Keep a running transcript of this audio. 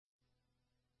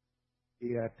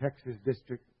the Texas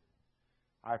District.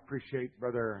 I appreciate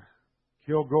Brother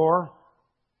Kilgore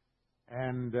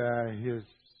and his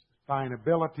fine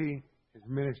ability, his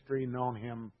ministry, known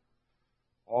him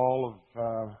all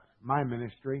of my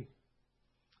ministry,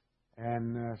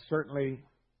 and certainly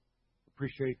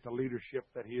appreciate the leadership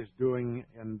that he is doing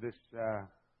in this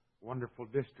wonderful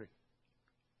district.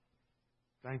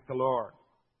 Thank the Lord.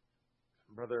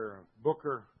 Brother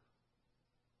Booker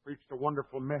preached a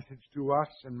wonderful message to us,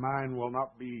 and mine will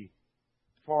not be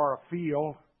far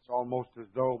afield. It's almost as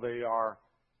though they are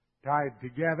tied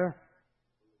together.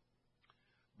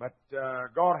 But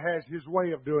God has His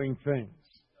way of doing things.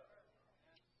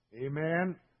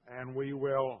 Amen. And we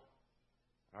will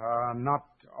not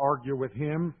argue with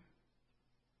Him.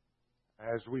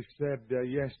 As we said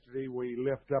yesterday, we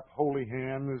lift up holy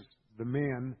hands, the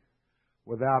men,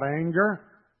 without anger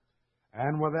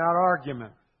and without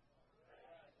argument.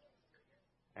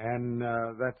 And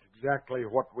that's exactly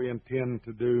what we intend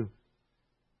to do,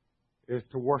 is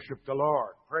to worship the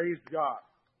Lord. Praise God.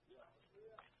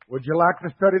 Would you like to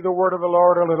study the Word of the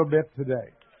Lord a little bit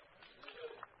today?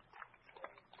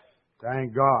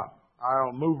 Thank God.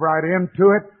 I'll move right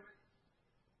into it,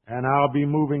 and I'll be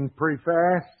moving pretty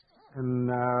fast in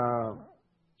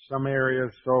some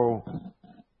areas, so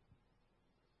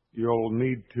you'll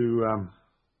need to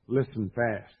listen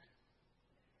fast.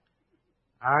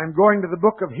 I'm going to the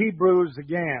book of Hebrews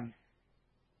again.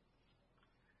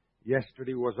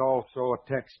 Yesterday was also a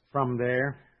text from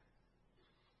there.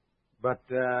 But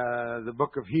the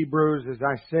book of Hebrews, as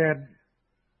I said,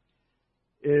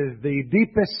 is the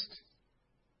deepest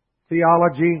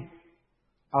theology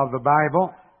of the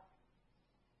Bible.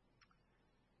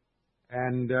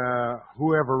 And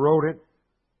whoever wrote it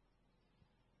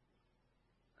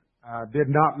did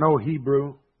not know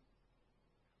Hebrew.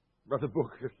 Brother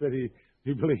Booker said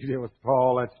he believed it was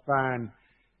Paul. That's fine.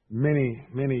 Many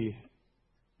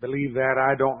believe that.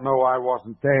 I don't know. I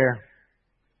wasn't there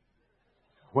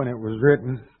when it was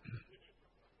written.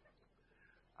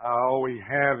 All we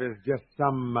have is just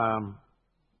some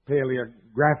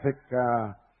paleographic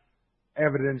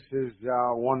evidences,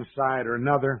 one side or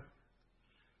another.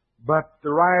 But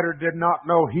the writer did not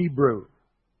know Hebrew.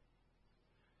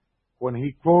 When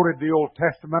he quoted the Old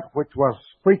Testament, which was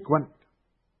frequent,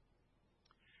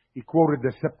 he quoted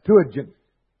the Septuagint,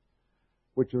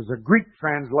 which was a Greek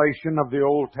translation of the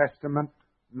Old Testament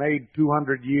made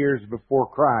 200 years before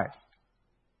Christ.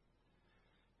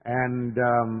 And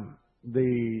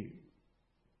the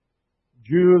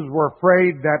Jews were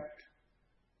afraid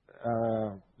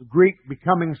that Greek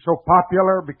becoming so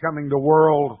popular, becoming the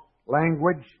world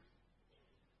language,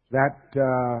 that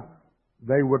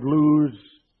they would lose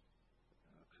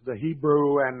the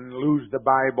Hebrew and lose the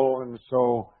Bible, and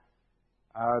so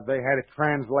they had it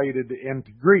translated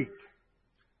into Greek.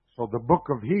 So the book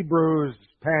of Hebrews is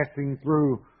passing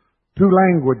through two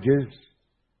languages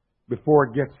before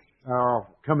it gets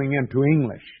coming into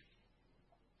English.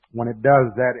 When it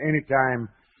does that, anytime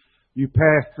you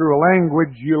pass through a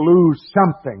language, you lose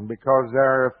something, because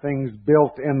there are things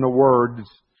built in the words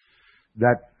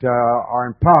that are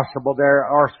impossible. There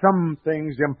are some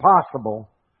things impossible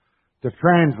to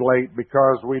translate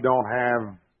because we don't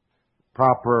have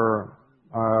proper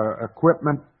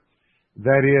equipment,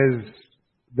 that is,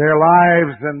 their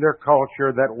lives and their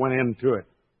culture that went into it.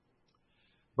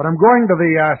 But I'm going to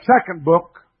the second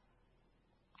book,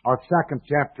 or second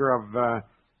chapter of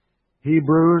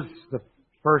Hebrews, the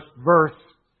first verse,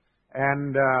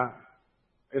 and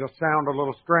it'll sound a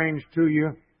little strange to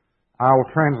you. I will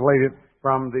translate it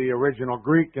from the original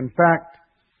Greek. In fact,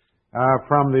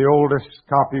 from the oldest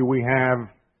copy we have,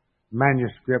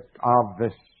 manuscript of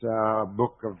this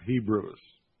book of Hebrews.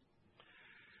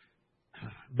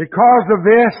 Because of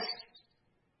this,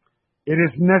 it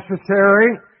is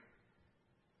necessary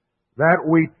that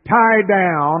we tie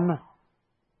down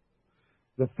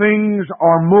the things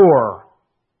are more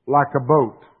like a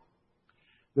boat.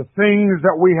 The things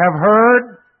that we have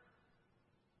heard,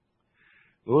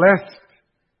 lest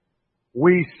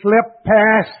we slip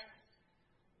past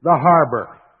the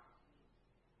harbor.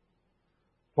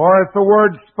 For if the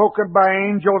words spoken by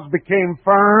angels became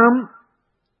firm,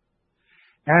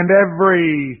 and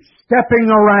every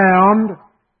stepping around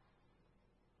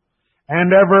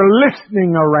and ever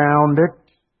listening around it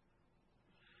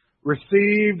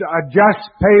received a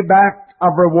just payback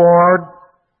of reward,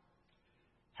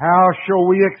 how shall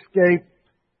we escape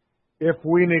if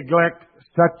we neglect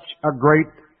such a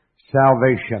great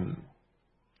salvation?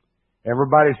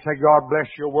 Everybody say, God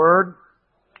bless your word.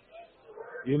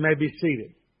 You may be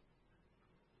seated.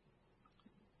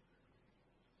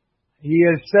 He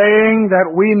is saying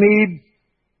that we need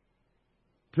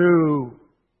to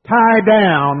tie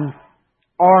down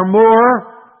or moor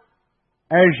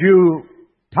as you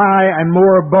tie and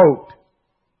moor a boat.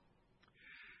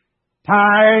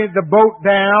 Tie the boat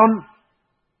down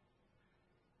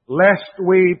lest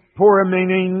we, poor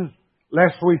meaning,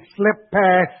 lest we slip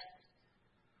past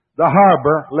the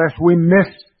harbor, lest we miss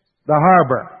the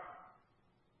harbor.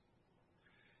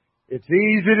 It's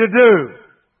easy to do.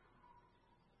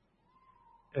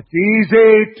 It's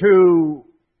easy to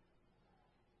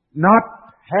not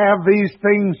have these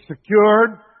things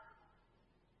secured,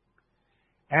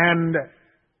 and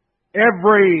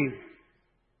every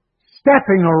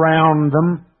stepping around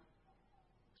them.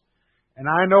 And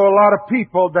I know a lot of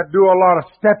people that do a lot of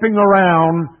stepping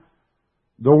around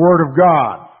the Word of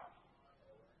God.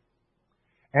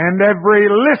 And every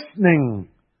listening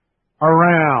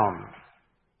around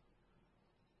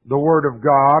the Word of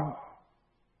God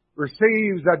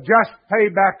receives a just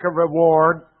payback of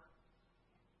reward.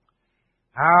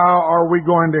 How are we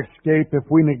going to escape if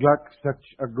we neglect such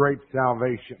a great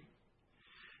salvation?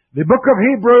 The book of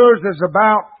Hebrews is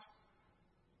about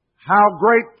how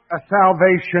great a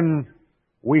salvation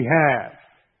we have.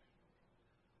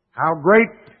 How great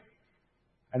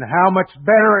and how much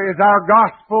better is our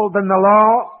gospel than the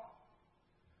law.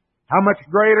 How much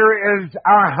greater is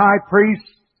our high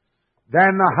priest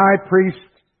than the high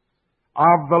priest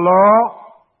of the law.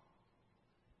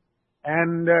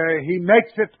 And he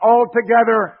makes it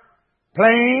altogether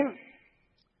plain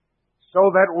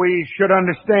so that we should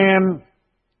understand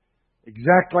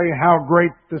exactly how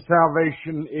great the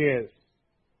salvation is.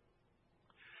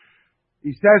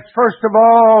 He says, first of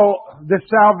all, this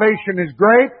salvation is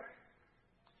great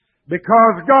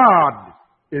because God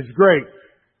is great.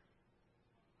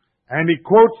 And he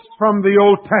quotes from the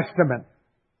Old Testament.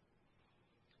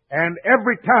 And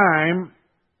every time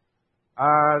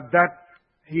that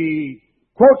he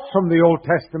quotes from the Old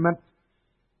Testament,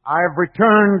 I have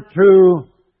returned to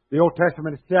the Old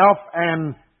Testament itself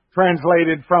and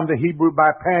translated from the Hebrew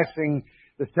by passing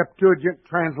the Septuagint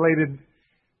translated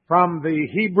from the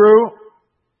Hebrew.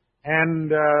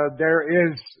 And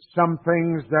there is some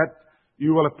things that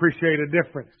you will appreciate a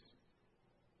difference.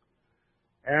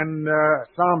 And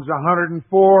Psalms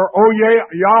 104, O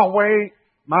Yahweh,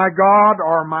 my God,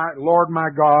 or my Lord, my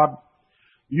God,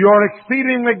 you are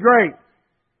exceedingly great.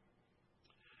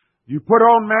 You put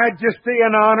on majesty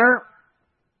and honor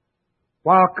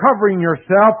while covering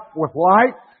yourself with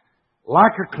light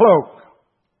like a cloak.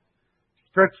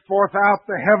 Stretch forth out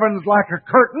the heavens like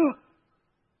a curtain,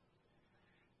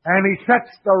 and he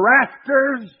sets the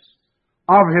rafters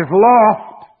of his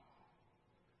loft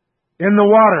in the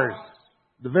waters.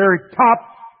 The very top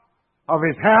of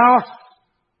his house,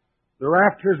 the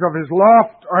rafters of his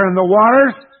loft are in the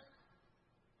waters.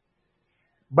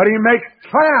 But he makes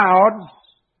clouds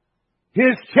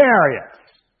his chariots.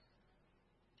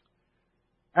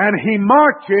 And he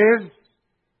marches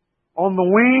on the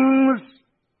wings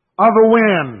of the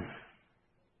wind.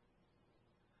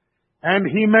 And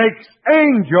he makes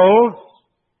angels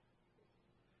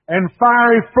and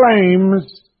fiery flames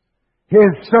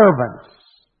his servants.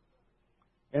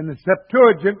 In the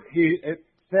Septuagint, it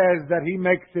says that he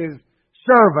makes his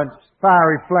servants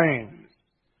fiery flames.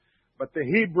 But the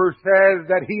Hebrew says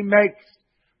that he makes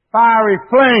fiery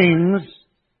flames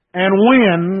and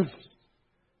winds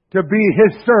to be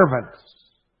his servants.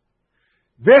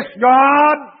 This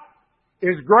God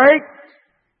is great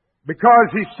because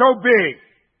he's so big.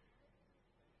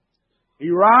 He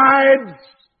rides,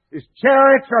 his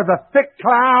chariots are the thick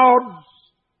clouds.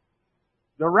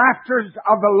 The rafters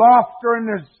of the loft are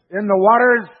in the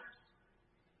waters.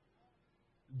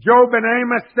 Job in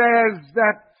Amos says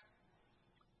that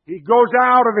he goes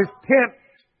out of his tent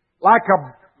like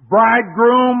a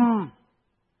bridegroom,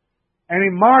 and he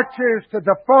marches to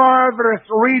the farthest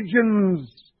regions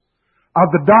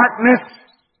of the darkness,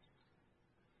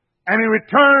 and he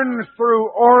returns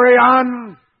through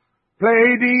Orion,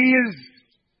 Pleiades,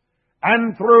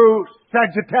 and through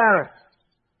Sagittarius.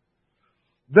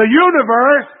 The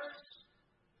universe,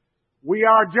 we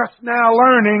are just now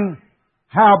learning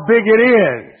how big it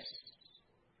is.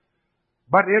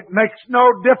 But it makes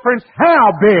no difference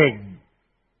how big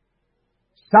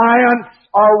science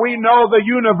or we know the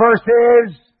universe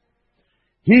is.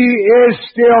 He is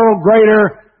still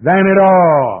greater than it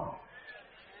all.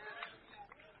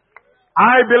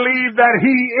 I believe that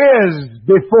He is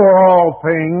before all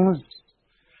things,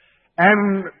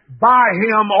 and by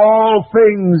Him all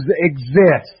things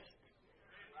exist.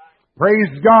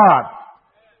 Praise God.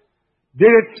 Did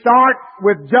it start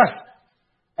with just,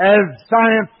 as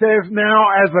science says now,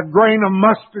 as a grain of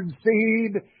mustard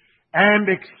seed and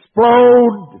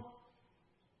explode?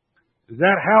 Is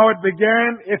that how it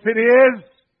began? If it is,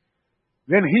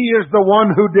 then He is the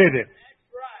one who did it.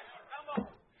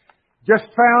 Just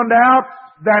found out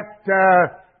that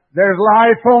there's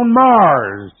life on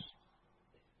Mars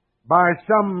by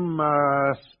some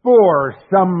spore,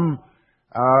 some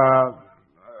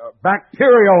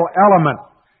bacterial element.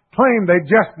 Claim they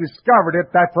just discovered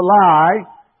it. That's a lie.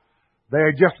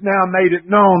 They just now made it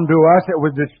known to us. It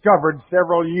was discovered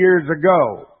several years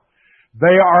ago. They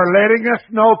are letting us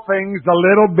know things a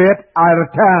little bit at a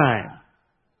time.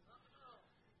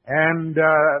 And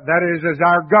that is as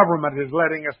our government is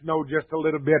letting us know just a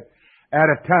little bit at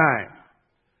a time.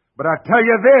 But I tell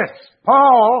you this,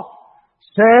 Paul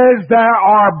says there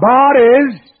are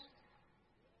bodies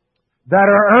that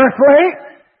are earthly,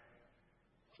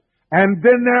 and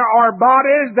then there are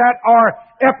bodies that are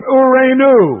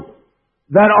epurenu,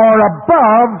 that are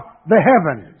above the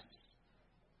heavens.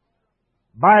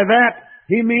 By that,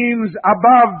 he means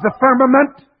above the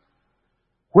firmament,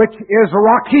 which is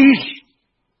Rakish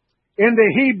in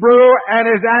the Hebrew, and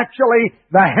is actually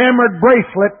the hammered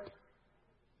bracelet,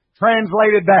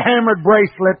 translated the hammered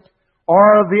bracelet,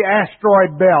 or the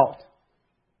asteroid belt.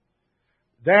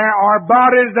 There are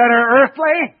bodies that are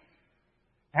earthly,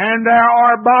 and there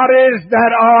are bodies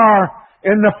that are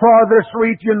in the farthest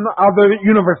region of the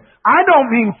universe. I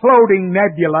don't mean floating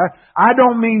nebula. I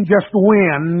don't mean just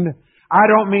wind. I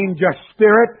don't mean just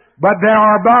spirit, but there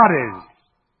are bodies.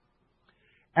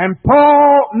 And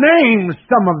Paul names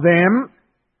some of them,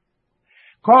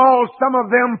 calls some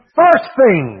of them first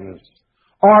things,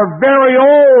 or very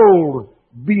old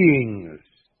beings.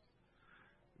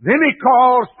 Then he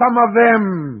calls some of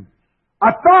them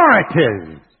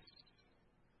authorities.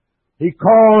 He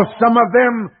calls some of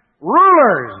them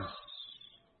rulers.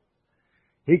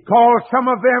 He calls some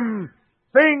of them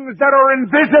things that are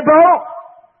invisible.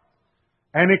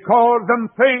 And he calls them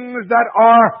things that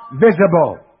are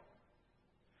visible.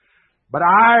 But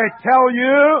I tell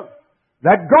you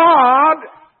that God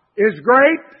is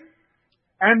great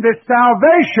and that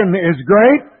salvation is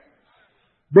great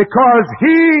because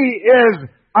He is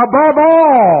above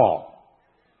all.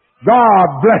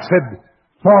 God blessed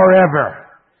forever.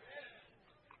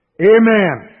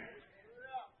 Amen.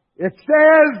 It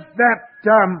says that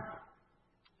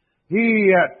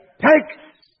He takes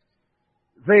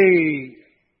the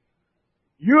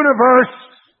universe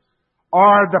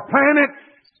or the planets,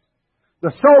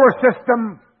 the solar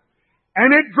system,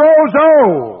 and it grows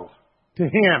old to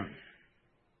Him.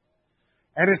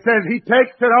 And it says He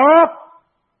takes it off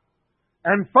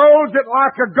and folds it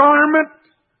like a garment,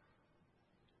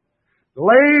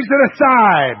 lays it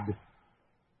aside,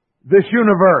 this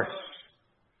universe.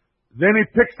 Then He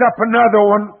picks up another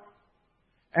one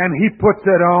and He puts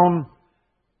it on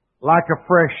like a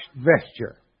fresh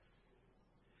vesture.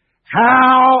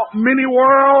 How many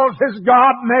worlds has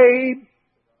God made?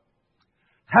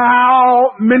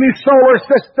 How many solar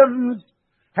systems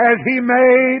has He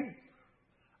made?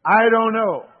 I don't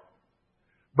know.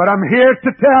 But I'm here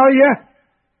to tell you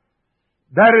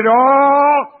that it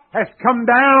all has come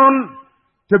down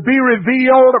to be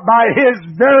revealed by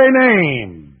His very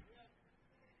name.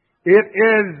 It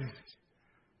is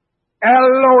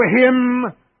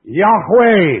Elohim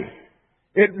Yahweh.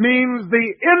 It means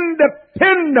the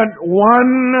independent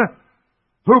one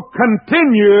who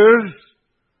continues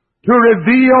to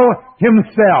reveal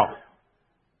Himself.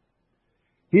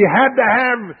 He had to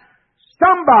have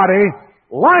somebody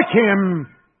like Him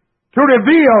to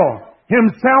reveal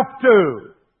Himself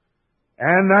to.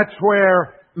 And that's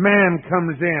where man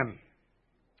comes in.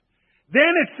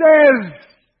 Then it says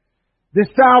the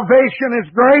salvation is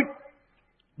great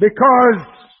because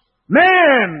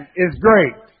man is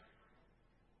great.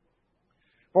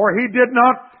 For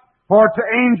to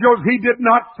angels He did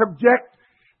not subject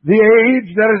the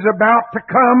age that is about to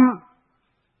come,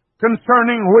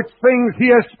 concerning which things He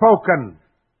has spoken.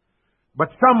 But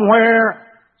somewhere,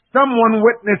 someone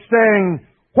witnessed saying,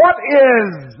 what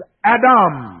is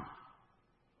Adam?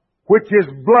 Which is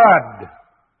blood.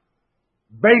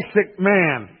 Basic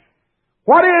man.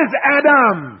 What is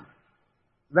Adam?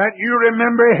 That you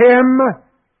remember him,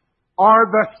 or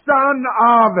the son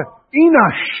of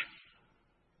Enosh,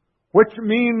 which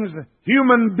means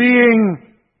human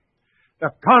being, the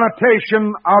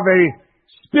connotation of a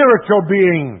spiritual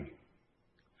being.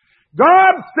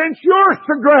 God, since you're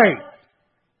so great,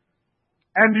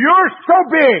 and you're so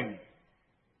big,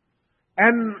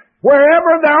 and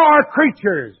wherever there are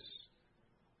creatures,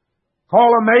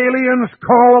 call them aliens,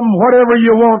 call them whatever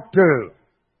you want to.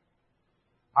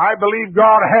 I believe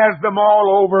God has them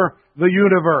all over the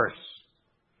universe.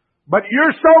 But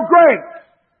you're so great.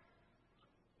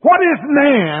 What is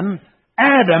man,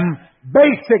 Adam,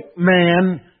 basic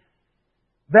man,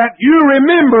 that you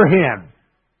remember him.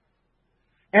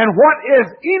 And what is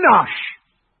Enosh?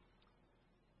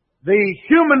 The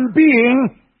human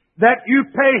being that you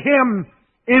pay him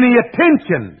any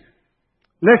attention.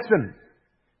 Listen,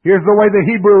 here's the way the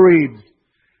Hebrew reads.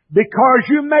 Because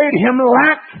you made him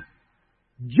lack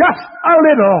just a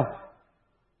little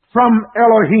from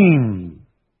Elohim.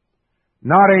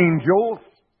 Not angels,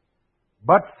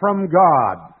 but from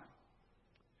God.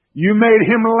 You made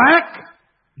him lack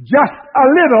just a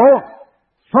little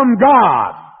from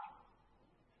God.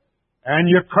 And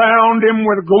you crowned him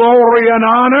with glory and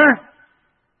honor,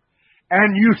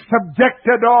 and you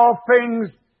subjected all things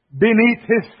beneath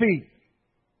his feet.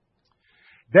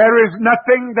 There is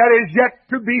nothing that is yet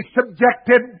to be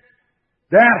subjected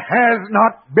that has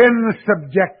not been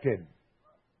subjected.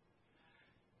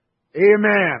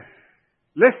 Amen.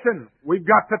 Listen, we've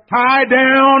got to tie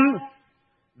down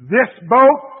this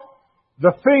boat,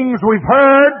 the things we've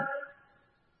heard,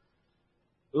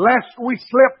 lest we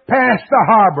slip past the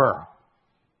harbor.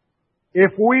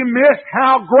 If we miss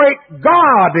how great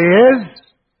God is,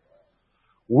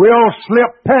 we'll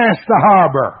slip past the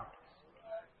harbor.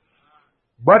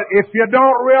 But if you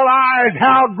don't realize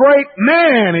how great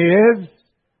man is,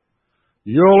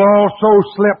 you'll also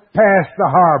slip past the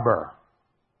harbor.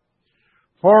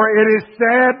 For it is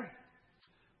said,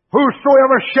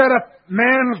 whosoever sheddeth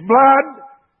man's blood,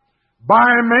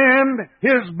 by man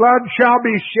his blood shall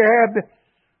be shed,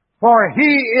 for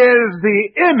he is the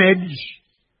image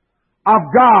of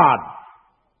God.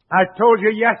 I told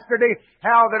you yesterday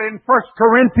how that in 1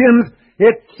 Corinthians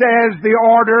it says the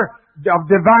order of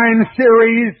divine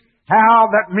series, how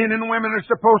that men and women are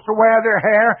supposed to wear their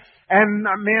hair, and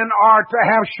men are to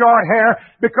have short hair,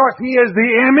 because he is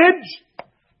the image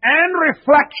and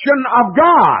reflection of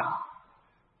God.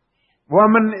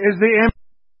 Woman is the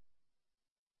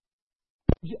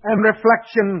image and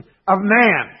reflection of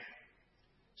man.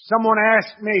 Someone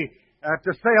asked me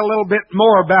to say a little bit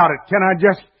more about it. Can I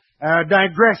just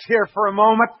digress here for a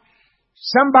moment?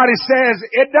 Somebody says,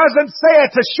 it doesn't say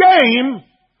it's a shame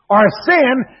or a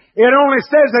sin, it only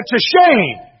says it's a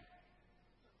shame.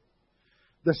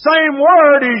 The same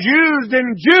word is used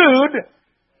in Jude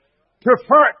to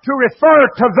refer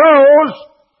to those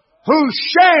whose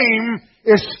shame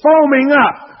is foaming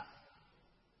up,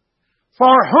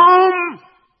 for whom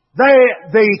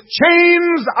the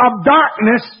chains of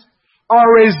darkness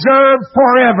are reserved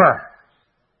forever.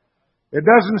 It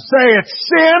doesn't say it's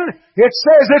sin, it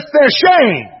says it's their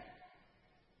shame.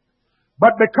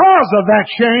 But because of that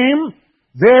shame,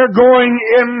 they're going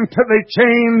into the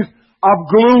chains of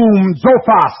gloom,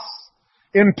 Zophos,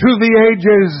 into the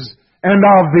ages and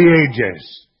of the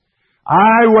ages.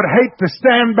 I would hate to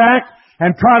stand back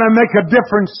and try to make a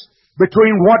difference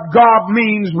between what God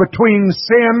means between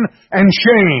sin and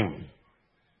shame.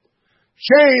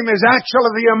 Shame is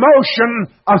actually the emotion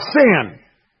of sin.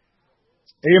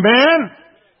 Amen?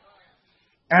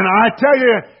 And I tell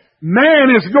you, man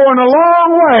is going a long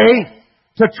way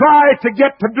to try to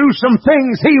get to do some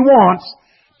things he wants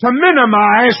to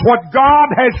minimize what God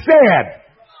has said.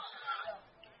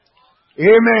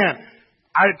 Amen.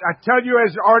 I tell you,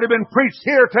 as already been preached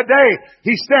here today,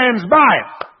 he stands by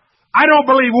it. I don't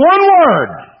believe one word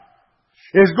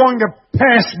is going to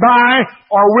pass by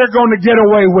or we're going to get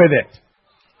away with it.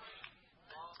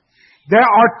 There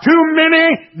are too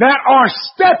many that are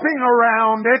stepping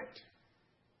around it,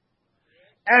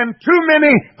 and too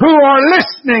many who are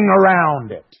listening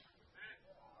around it.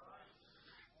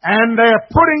 And they're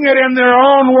putting it in their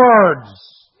own words.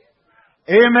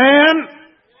 Amen?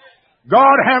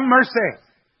 God have mercy.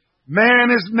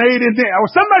 Man is made in the...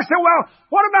 Somebody said, well,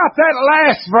 what about that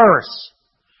last verse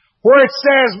where it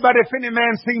says, but if any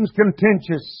man seems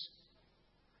contentious?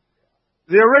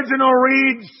 The original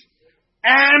reads,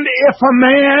 and if a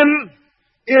man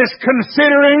is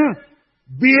considering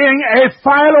being a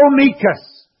Philonecus,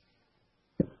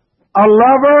 a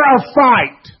lover of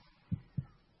fight,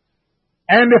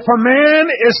 and if a man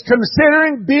is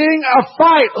considering being a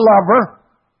fight lover,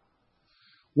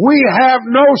 we have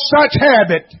no such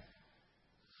habit,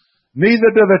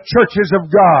 neither do the churches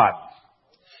of God.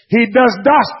 He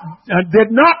did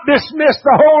not dismiss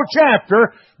the whole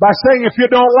chapter by saying if you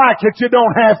don't like it, you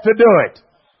don't have to do it.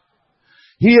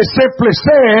 He is simply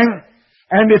saying,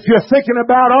 and if you're thinking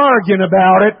about arguing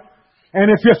about it, and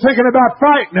if you're thinking about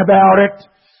fighting about it,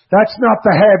 that's not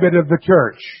the habit of the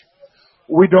church.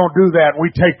 We don't do that. We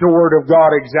take the Word of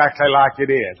God exactly like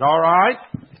it is. All right?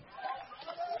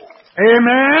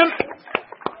 Amen?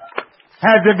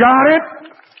 Have you got it?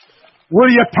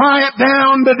 Will you tie it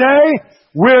down today?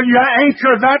 Will you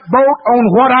anchor that boat on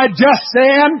what I just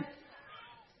said?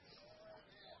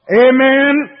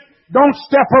 Amen. Don't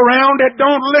step around it.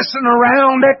 Don't listen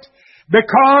around it,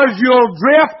 because you'll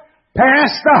drift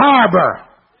past the harbor.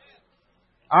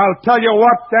 I'll tell you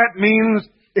what that means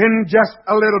in just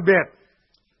a little bit.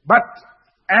 But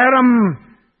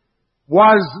Adam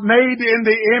was made in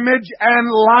the image and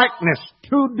likeness.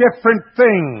 Two different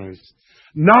things.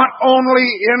 Not only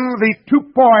in the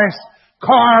turquoise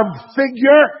carved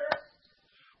figure.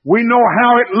 We know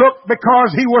how it looked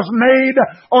because he was made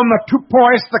on the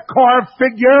turquoise, the carved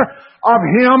figure of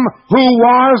him who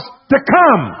was to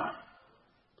come.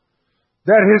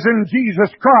 That is in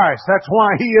Jesus Christ. That's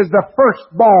why he is the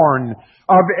firstborn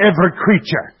of every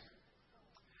creature.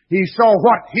 He saw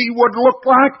what he would look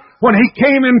like when he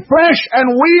came in flesh, and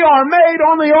we are made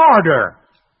on the order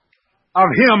of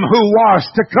him who was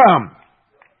to come.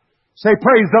 Say,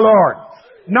 praise the Lord.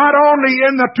 Not only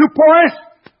in the turquoise,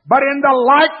 but in the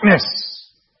likeness.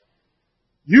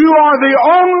 You are the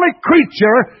only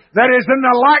creature that is in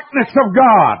the likeness of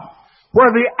God,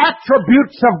 where the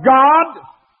attributes of God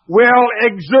will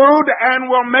exude and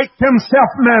will make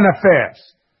themselves manifest.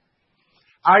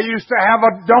 I used to have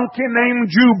a donkey named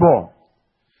Jubal.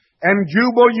 And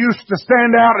Jubal used to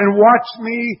stand out and watch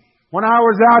me when I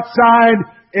was outside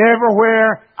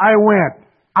everywhere I went.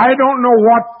 I don't know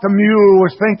what the mule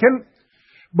was thinking,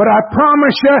 but I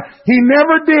promise you, he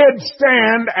never did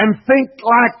stand and think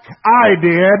like I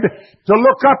did to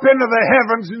look up into the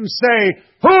heavens and say,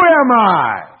 "Who am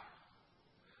I?"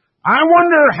 I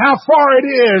wonder how far it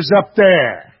is up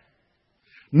there.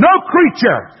 No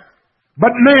creature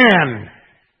but man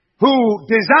who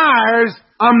desires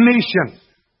omniscience.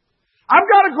 I've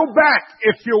got to go back,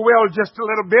 if you will, just a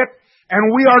little bit,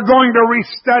 and we are going to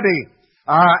restudy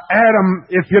Adam,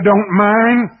 if you don't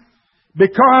mind,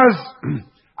 because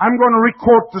I'm going to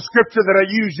requote the scripture that I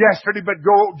used yesterday, but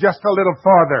go just a little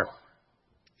farther.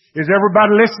 Is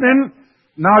everybody listening?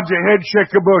 Nod your head,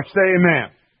 shake your bush, say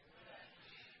amen.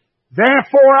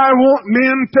 Therefore I want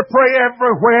men to pray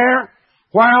everywhere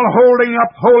while holding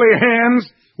up holy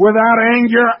hands without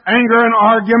anger and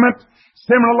argument.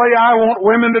 Similarly, I want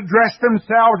women to dress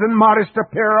themselves in modest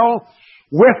apparel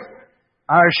with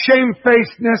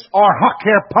shamefacedness or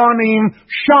hakerpanim,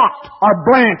 shocked or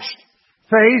blanched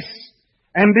face,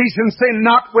 and decency,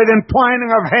 not with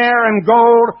entwining of hair and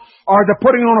gold or the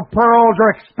putting on of pearls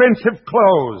or expensive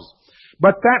clothes,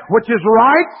 but that which is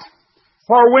right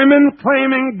for women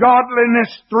claiming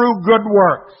godliness through good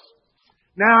works.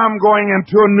 Now I'm going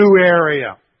into a new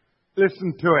area.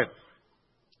 Listen to it.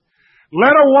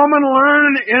 Let a woman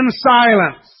learn in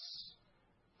silence.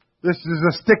 This is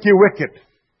a sticky wicket.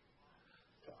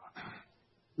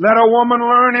 Let a woman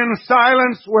learn in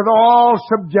silence with all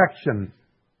subjection.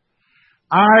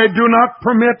 I do not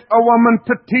permit a woman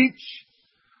to teach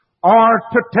or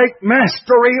to take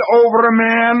mastery over a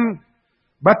man,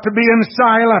 but to be in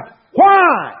silence.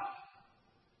 Why?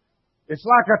 It's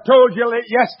like I told you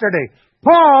yesterday.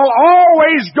 Paul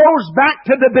always goes back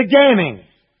to the beginning.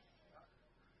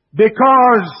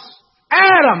 Because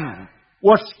Adam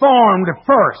was formed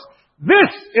first.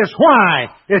 This is why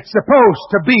it's supposed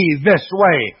to be this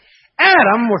way.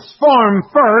 Adam was formed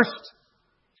first,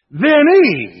 then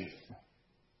Eve.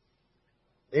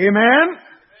 Amen?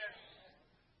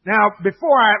 Now,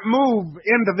 before I move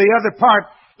into the other part,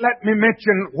 let me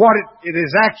mention what it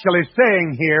is actually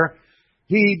saying here.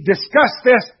 He discussed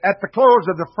this at the close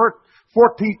of the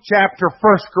 14th chapter of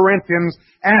 1 Corinthians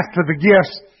after the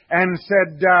gifts, and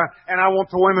said, and I want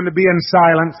the women to be in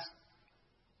silence.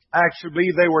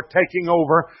 Actually, they were taking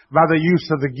over by the use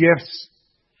of the gifts.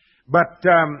 But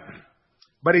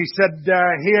he said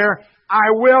here,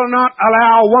 I will not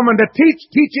allow a woman to teach.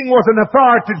 Teaching was an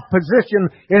authoritative position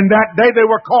in that day. They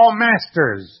were called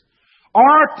masters.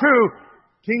 Or to,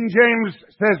 King James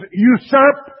says,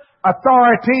 usurp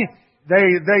authority.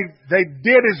 They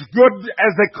did as good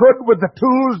as they could with the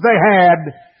tools they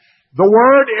had. The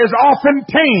word is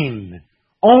oftentimes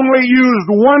only used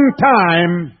one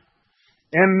time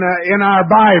in our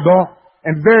Bible,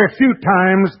 and very few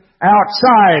times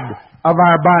outside of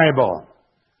our Bible.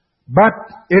 But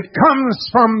it comes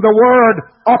from the word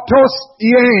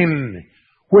autosien,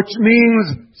 which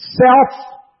means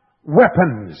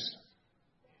self-weapons.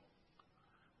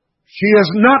 She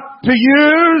is not to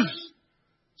use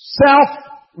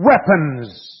self-weapons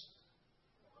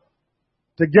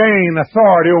to gain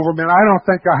authority over men. I don't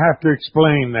think I have to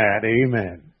explain that.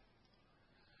 Amen.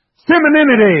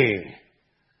 Femininity.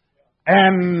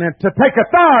 And to take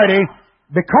authority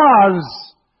because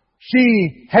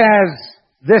she has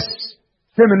this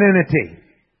femininity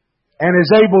and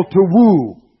is able to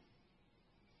woo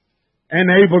and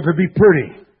able to be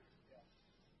pretty.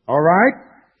 All right?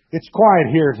 It's quiet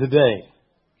here today.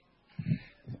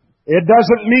 It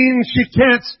doesn't mean she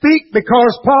can't speak,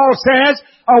 because Paul says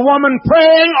a woman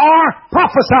praying or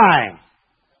prophesying,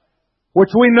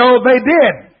 which we know they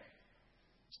did.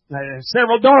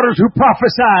 Several daughters who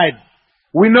prophesied.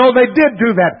 We know they did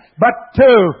do that. But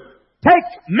to take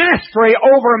mastery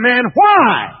over a man,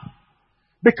 why?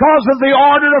 Because of the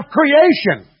order of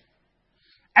creation.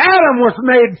 Adam was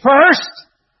made first,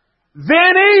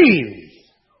 then Eve.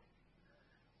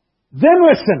 Then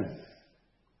listen.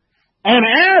 And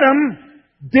Adam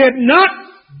did not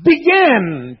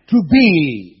begin to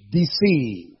be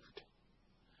deceived.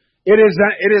 It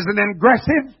is an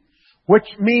ingressive, which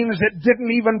means it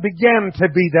didn't even begin to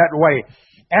be that way.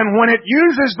 And when it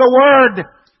uses the word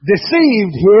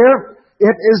deceived here,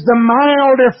 it is the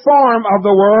milder form of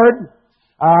the word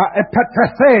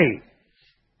epitaphe.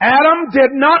 Adam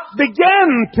did not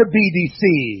begin to be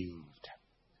deceived,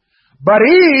 but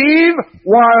Eve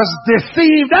was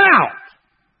deceived out.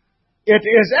 It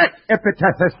is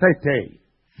epitaphe.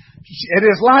 It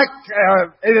is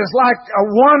like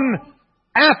one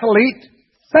athlete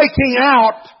faking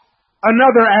out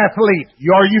another athlete.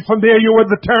 Are you familiar with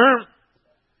the term?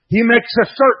 He makes a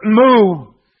certain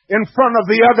move in front of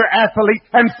the other athlete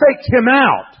and fakes him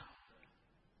out.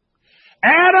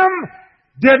 Adam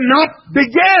did not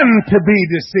begin to be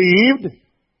deceived,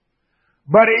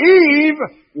 but Eve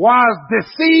was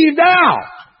deceived out.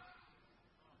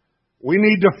 We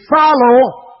need to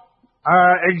follow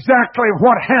exactly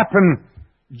what happened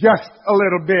just a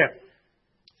little bit.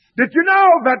 Did you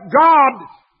know that God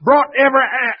brought every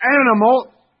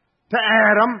animal to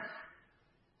Adam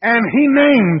and He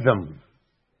named them?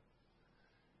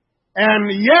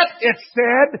 And yet it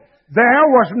said there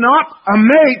was not a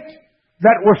mate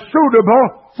that was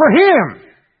suitable for him.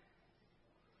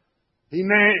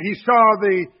 He saw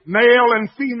the male and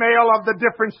female of the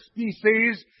different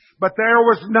species, but there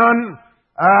was none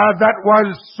that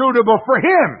was suitable for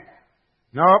him.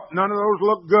 Nope, none of those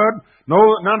look good. No,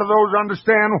 none of those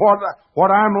understand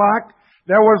what I'm like.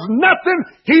 There was nothing.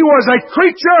 He was a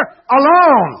creature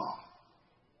alone,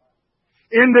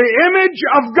 in the image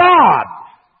of God.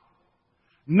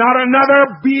 Not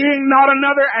another being, not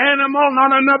another animal,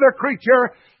 not another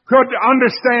creature could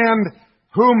understand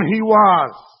whom He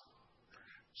was.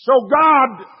 So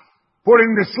God put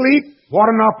him to sleep. What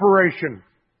an operation.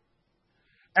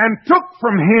 And took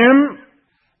from him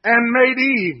and made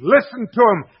Eve. Listen to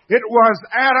him. It was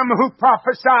Adam who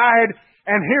prophesied,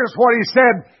 and here's what he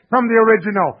said from the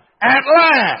original. At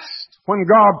last, when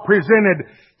God presented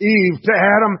Eve to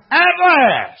Adam, at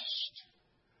last,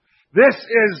 this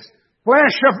is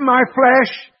flesh of my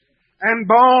flesh and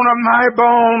bone of my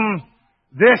bone.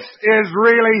 This is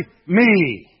really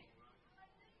me.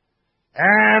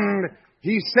 And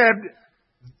he said,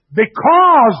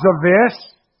 because of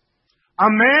this, a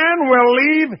man will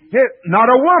leave not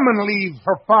a woman leave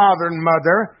her father and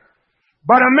mother,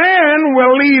 but a man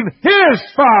will leave his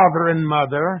father and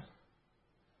mother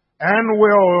and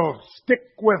will stick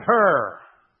with her.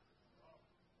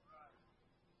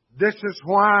 This is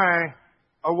why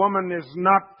a woman is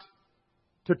not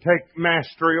to take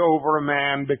mastery over a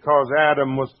man, because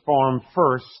Adam was formed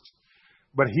first,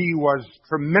 but he was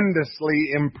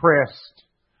tremendously impressed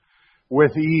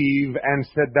with Eve and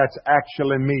said, that's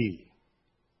actually me.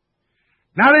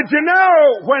 Now, did you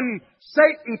know when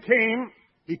Satan came,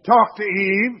 he talked to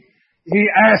Eve, he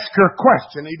asked her a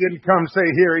question. He didn't come say,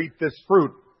 here, eat this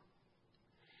fruit.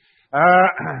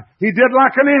 He did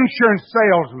like an insurance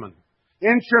salesman.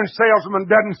 Insurance salesman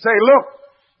doesn't say, look,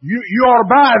 you ought to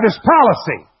buy this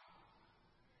policy.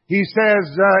 He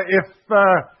says, if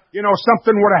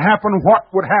something were to happen,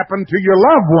 what would happen to your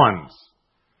loved ones?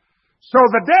 So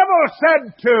the devil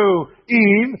said to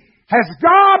Eve, has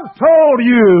God told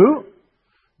you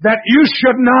that you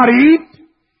should not eat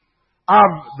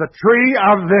of the tree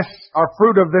of this, or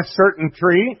fruit of this certain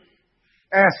tree?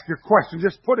 Ask your question.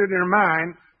 Just put it in her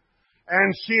mind.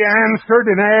 And she answered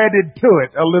and added to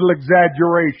it a little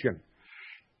exaggeration.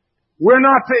 We're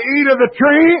not to eat of the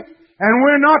tree, and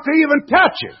we're not to even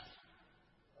touch it.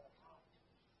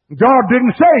 God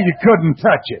didn't say you couldn't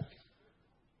touch it.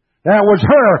 That was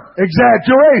her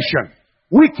exaggeration.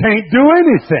 We can't do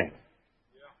anything.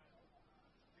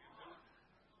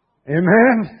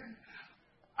 Amen?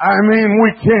 I mean,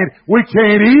 we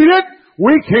can't eat it.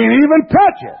 We can't even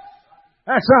touch it.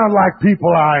 That sounds like people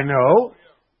I know.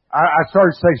 I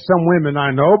started to say some women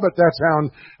I know, but that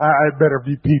sounds, it better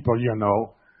be people you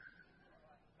know.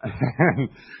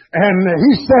 And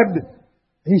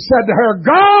he said to her,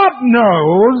 God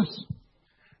knows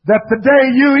that the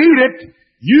day you eat it,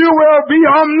 you will be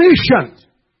omniscient.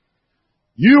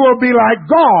 You will be like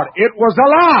God. It was a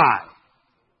lie.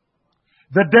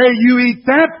 The day you eat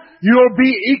that, you'll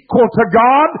be equal to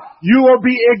God. You will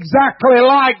be exactly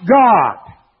like God.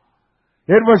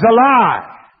 It was a lie.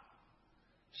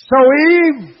 So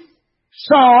Eve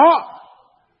saw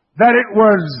that it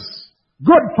was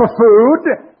good for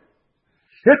food.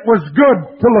 It was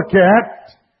good to look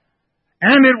at.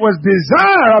 And it was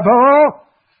desirable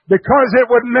because it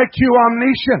would make you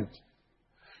omniscient.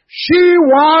 She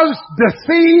was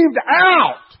deceived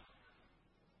out.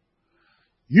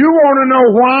 You want to know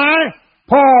why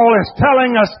Paul is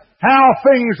telling us how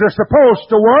things are supposed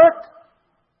to work?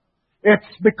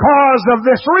 It's because of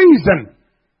this reason.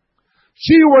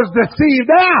 She was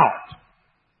deceived out.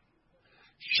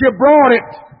 She brought it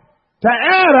to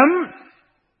Adam.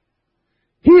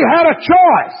 He had a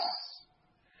choice.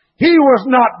 He was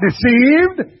not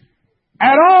deceived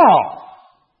at all.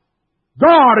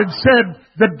 God had said,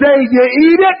 the day you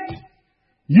eat it,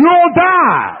 you'll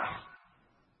die.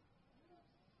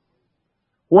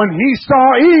 When he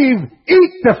saw Eve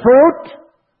eat the fruit,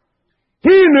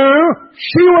 he knew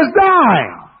she was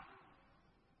dying.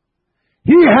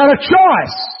 He had a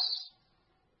choice.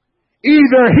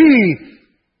 Either he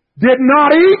did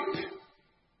not eat,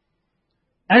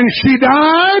 and she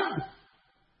died,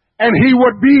 and he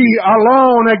would be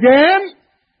alone again,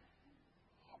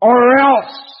 or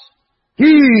else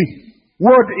he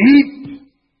would eat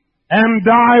and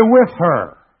die with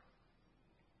her.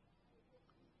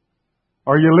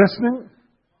 Are you listening?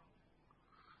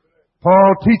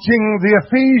 Paul, teaching the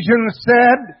Ephesians,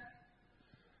 said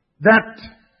that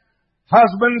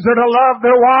husbands are to love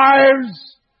their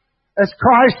wives as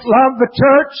Christ loved the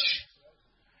church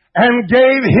and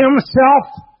gave himself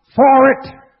for it.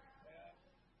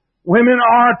 Women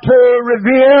are to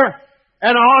revere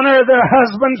and honor their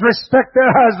husbands, respect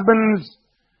their husbands.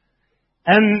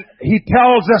 And he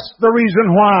tells us the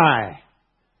reason why.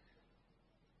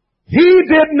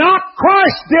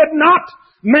 Christ did not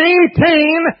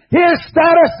maintain his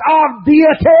status of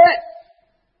deity.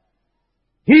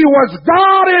 He was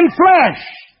God in flesh.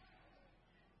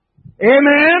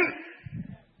 Amen?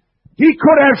 He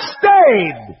could have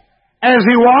stayed as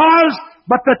he was,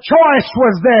 but the choice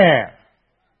was there.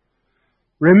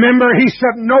 Remember, he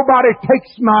said, nobody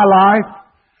takes my life.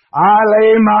 I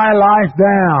lay my life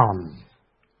down.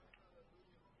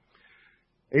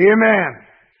 Amen.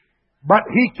 But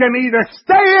he can either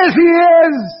stay as he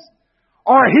is,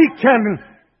 or he can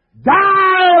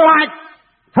die like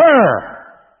her.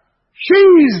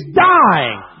 She's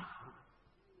dying.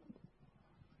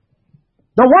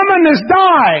 The woman is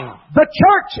dying. The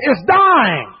church is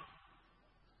dying.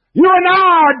 You and I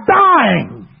are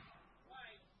dying.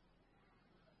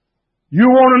 You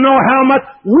want to know how much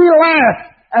we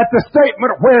laugh at the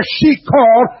statement where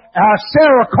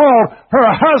Sarah called her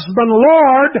husband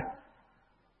Lord.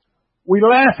 We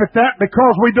laugh at that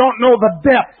because we don't know the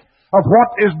depth of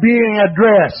what is being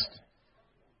addressed.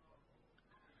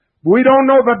 We don't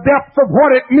know the depth of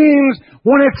what it means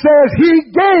when it says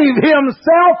He gave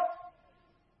Himself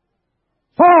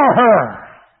for her.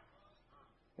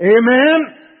 Amen?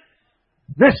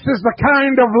 This is the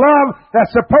kind of love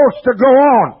that's supposed to go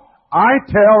on. I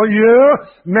tell you,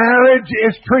 marriage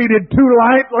is treated too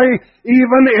lightly,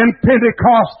 even in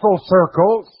Pentecostal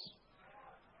circles.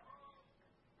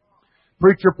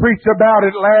 Preacher preached about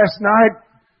it last night.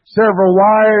 Several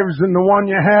wives, and the one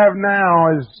you have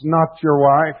now is not your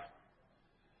wife.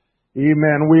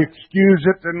 Amen. We excuse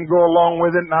it and go along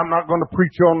with it, and I'm not going to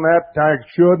preach on that. I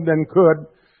should and could.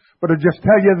 But I'll just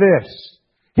tell you this.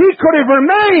 He could have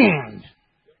remained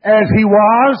as he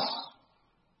was,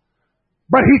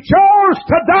 but he chose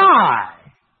to die.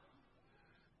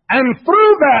 And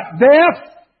through that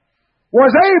death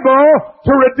was able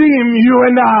to redeem you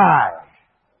and I.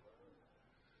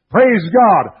 Praise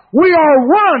God. We are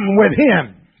one with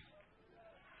Him.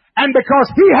 And because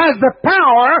He has the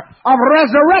power of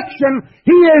resurrection,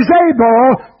 He is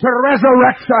able to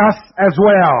resurrect us as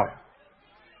well.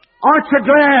 Aren't you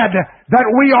glad that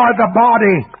we are the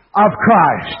body of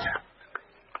Christ?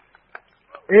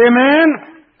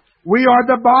 Amen? We are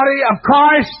the body of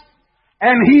Christ,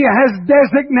 and He has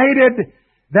designated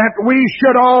that we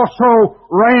should also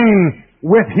reign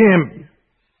with Him.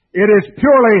 It is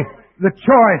purely the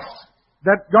choice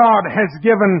that God has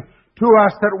given to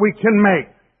us that we can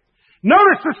make.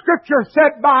 Notice the Scripture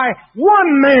said, by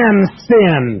one man's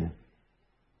sin,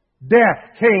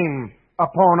 death came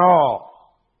upon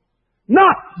all.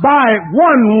 Not by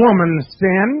one woman's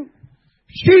sin.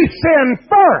 She sinned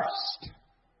first.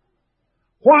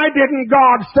 Why didn't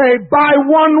God say, by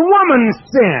one woman's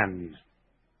sin,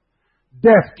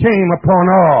 death came upon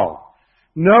all?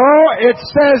 No, it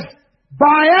says,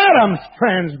 by Adam's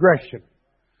transgression.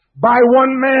 By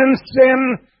one man's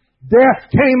sin, death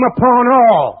came upon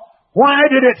all. Why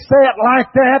did it say it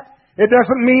like that? It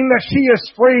doesn't mean that she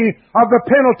is free of the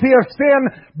penalty of sin,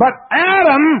 but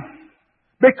Adam,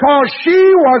 because she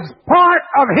was part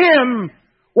of him,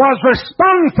 was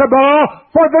responsible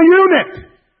for the unit.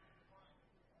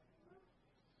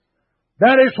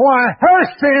 That is why her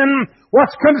sin was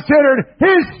considered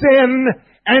his sin,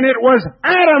 and it was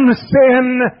Adam's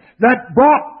sin that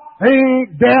brought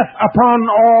death upon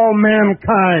all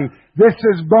mankind. This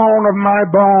is bone of my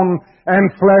bone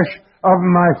and flesh of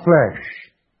my flesh.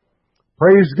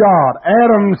 Praise God.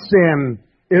 Adam's sin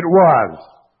it was.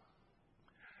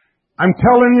 I'm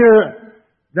telling you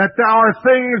that there are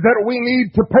things that we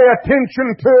need to pay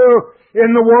attention to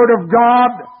in the Word of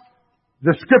God.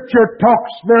 The Scripture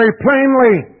talks very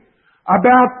plainly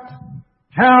about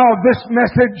how this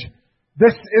message,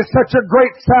 this is such a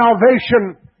great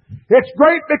salvation. It's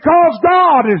great because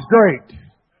God is great.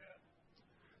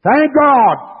 Thank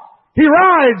God. He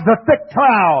rides the thick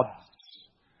clouds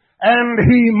and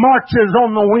He marches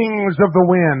on the wings of the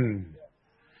wind.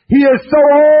 He is so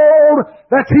old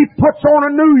that He puts on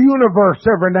a new universe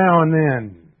every now and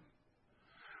then.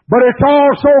 But it's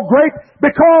also great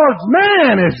because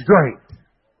man is great.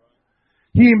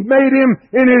 He made him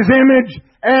in His image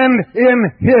and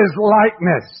in His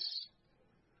likeness.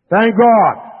 Thank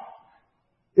God.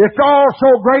 It's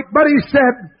also great, but He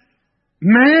said,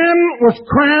 man was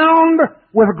crowned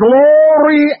with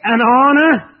glory and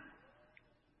honor.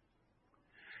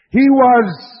 He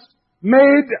was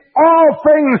made all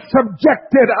things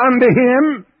subjected unto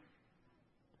Him.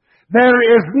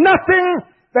 There is nothing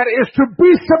that is to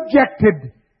be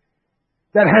subjected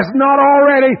that has not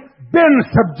already been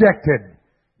subjected.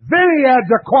 Then He adds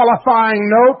a qualifying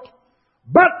note,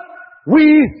 but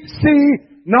we see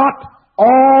not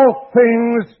all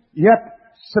things yet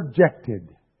subjected.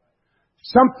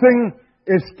 Something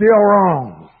is still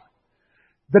wrong.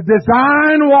 The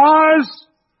design was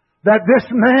that this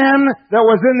man that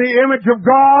was in the image of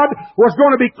God was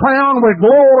going to be crowned with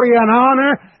glory and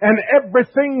honor and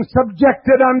everything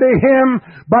subjected unto Him,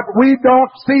 but we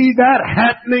don't see that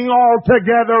happening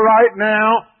altogether right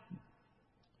now.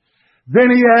 Then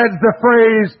He adds the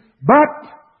phrase, but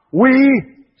we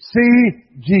see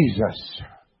Jesus.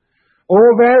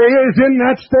 Oh, there is in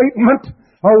that statement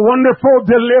a wonderful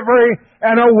delivery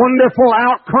and a wonderful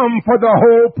outcome for the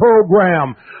whole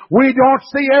program. We don't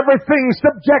see everything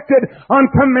subjected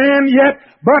unto man yet,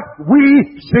 but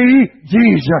we see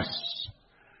Jesus.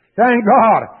 Thank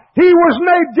God. He was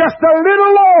made just a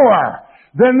little lower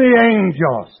than the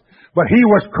angels, but He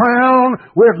was crowned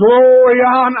with glory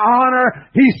and honor.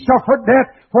 He suffered death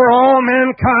for all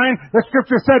mankind. The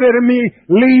Scripture said it in me,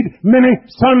 lead many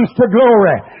sons to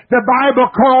glory. The Bible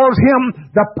calls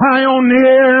Him the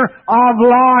pioneer of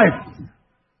life.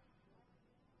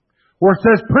 Where it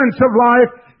says Prince of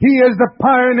Life, He is the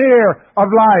pioneer of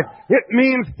life. It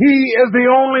means He is the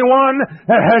only one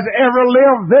that has ever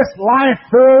lived this life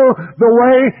through the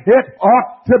way it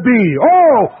ought to be.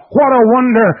 Oh, what a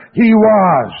wonder He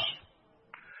was.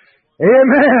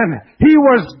 Amen. He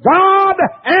was God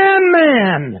and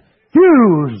man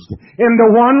fused into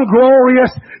one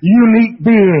glorious, unique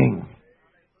being.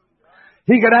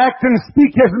 He could act and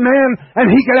speak as man, and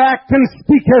He could act and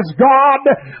speak as God.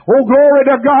 Oh, glory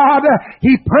to God.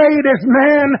 He prayed as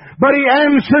man, but He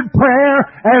answered prayer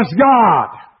as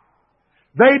God.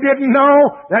 They didn't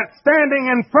know that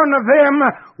standing in front of them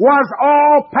was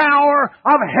all power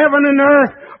of heaven and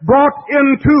earth brought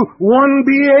into one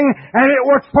being, and it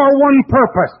was for one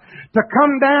purpose. To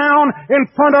come down in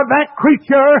front of that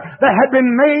creature that had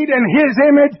been made in His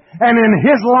image and in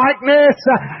His likeness,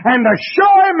 and to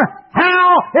show Him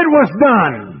how it was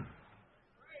done.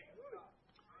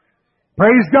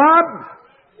 Praise God.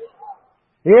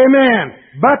 Amen.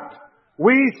 But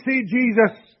we see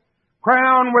Jesus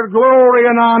crowned with glory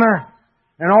and honor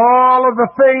and all of the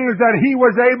things that He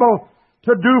was able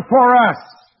to do for us.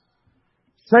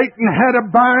 Satan had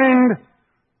a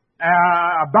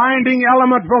binding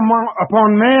element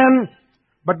upon man,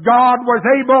 but God was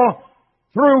able,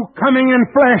 through coming in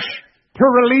flesh, to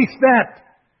release that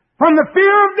from the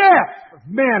fear of death of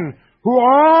men who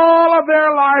all of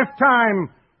their lifetime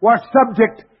was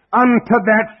subject unto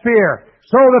that fear.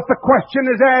 So that the question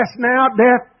is asked now,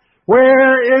 death,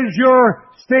 where is your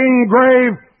sting,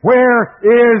 grave? Where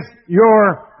is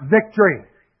your victory?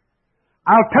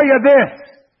 I'll tell you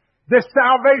this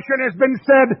salvation has been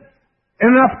said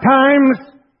enough times,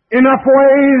 enough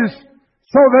ways,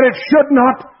 so that it should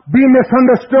not be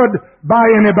misunderstood by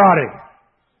anybody.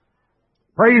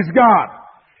 Praise God.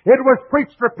 It was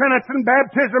preached repentance and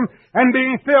baptism and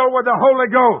being filled with the Holy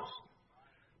Ghost.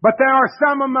 But there are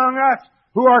some among us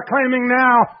who are claiming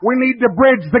now we need to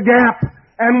bridge the gap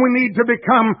and we need to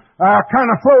become kind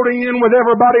of floating in with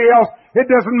everybody else. It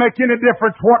doesn't make any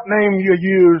difference what name you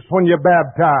use when you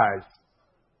baptize.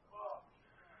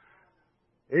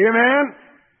 Amen?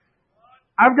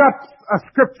 I've got a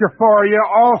scripture for you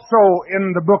also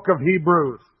in the book of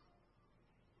Hebrews.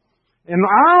 And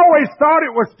I always thought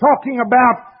it was talking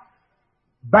about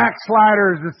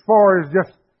backsliders as far as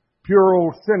just pure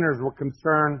old sinners were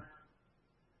concerned.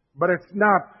 But it's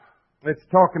not. It's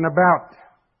talking about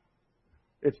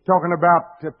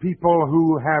people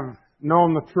who have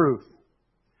known the truth.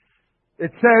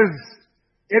 It says,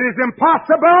 it is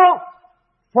impossible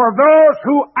for those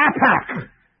who attack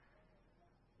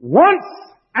once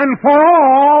and for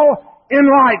all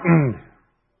enlightened.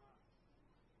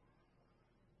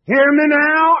 Hear me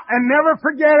now and never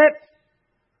forget it.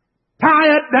 Tie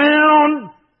it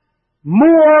down.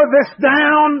 Moor this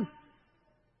down.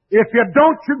 If you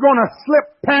don't, you're going to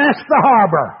slip past the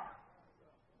harbor.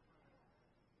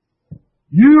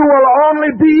 You will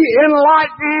only be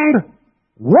enlightened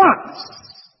once.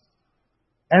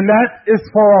 And that is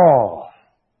for all.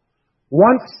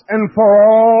 Once and for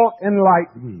all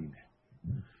enlightened.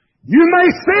 You may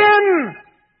sin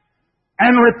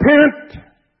and repent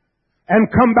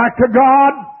and come back to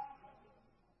God,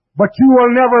 but you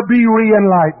will never be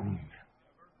re-enlightened.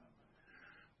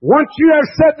 Once you have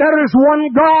said there is one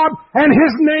God and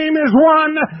His name is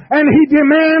one and He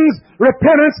demands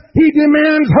repentance, He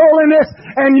demands holiness,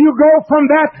 and you go from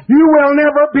that, you will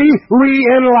never be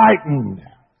re-enlightened.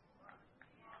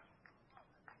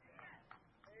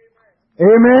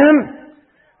 Amen?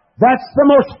 That's the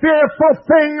most fearful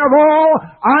thing of all.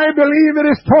 I believe it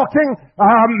is talking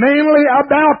mainly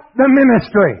about the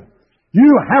ministry.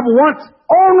 You have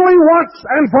only once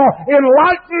and for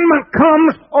enlightenment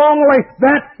comes only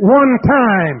that one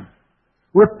time.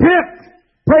 Repent,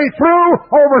 pray through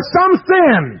over some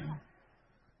sin,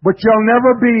 but you'll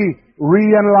never be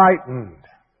re-enlightened.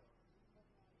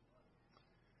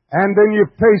 And then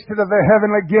you've tasted of the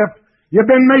heavenly gift. You've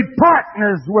been made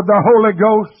partners with the Holy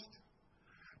Ghost.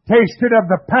 Tasted of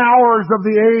the powers of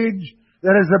the age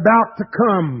that is about to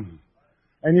come.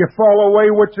 And you fall away,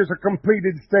 which is a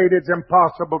completed state. It's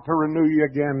impossible to renew you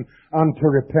again unto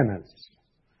repentance.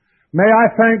 May I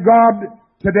thank God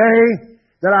today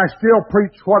that I still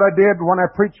preach what I did when I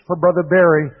preached for Brother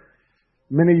Barry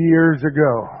many years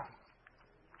ago.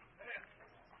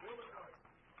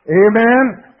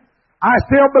 Amen. I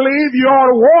still believe you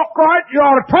ought to walk right, you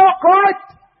ought to talk right,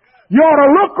 you ought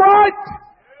to look right.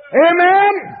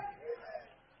 Amen.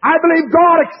 I believe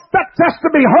God expects us to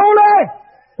be holy.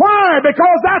 Why?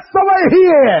 Because that's the way He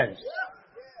is.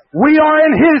 We are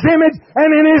in His image and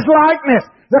in His likeness.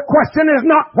 The question is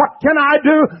not what can I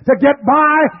do to get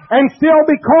by and still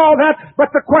be called that, but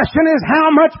the question is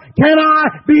how much can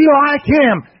I be like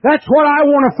Him? That's what I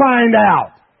want to find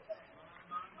out.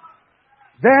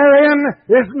 Therein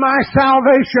is my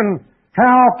salvation.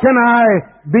 How can I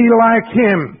be like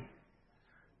Him?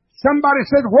 Somebody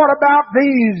said, what about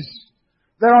these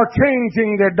that are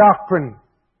changing their doctrine?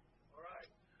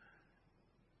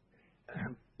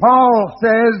 Paul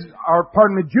says,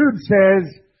 Jude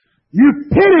says, you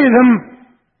pity them,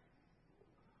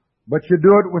 but you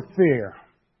do it with fear.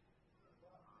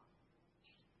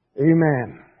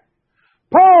 Amen.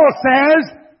 Paul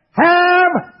says,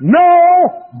 have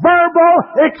no verbal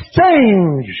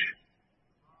exchange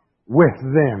with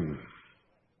them.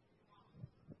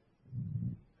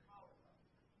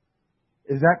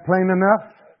 Is that plain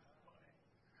enough?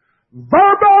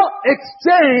 Verbal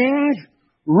exchange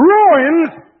ruins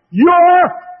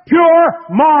your pure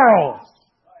morals.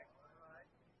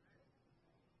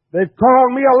 They've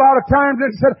called me a lot of times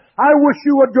and said, I wish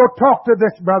you would go talk to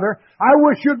this brother. I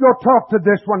wish you'd go talk to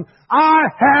this one. I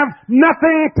have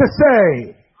nothing to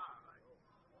say.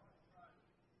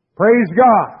 Praise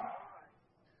God.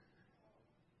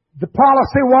 The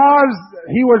policy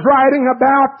he was writing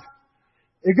about,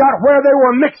 it got where they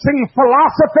were mixing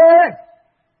philosophy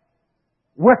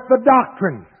with the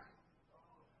doctrine.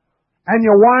 And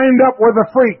you wind up with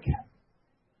a freak.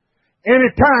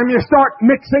 Anytime you start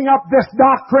mixing up this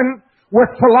doctrine with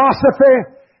philosophy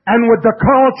and with the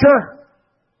culture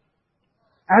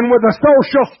and with the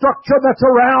social structure that's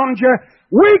around you,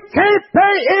 we can't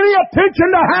pay any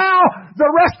attention to how the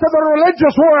rest of the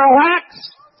religious world acts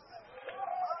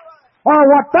or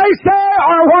what they say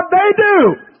or what they do.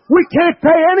 We can't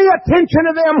pay any attention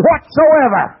to them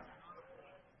whatsoever.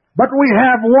 But we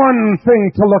have one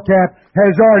thing to look at,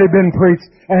 has already been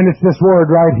preached, and it's this word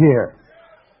right here.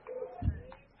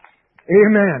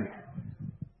 Amen.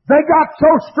 They got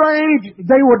so strange,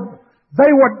 they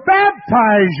would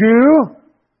baptize you,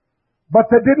 but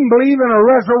they didn't believe in a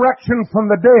resurrection from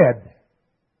the dead.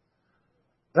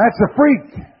 That's a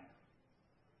freak.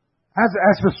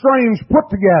 That's a strange put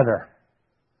together.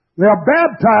 They'll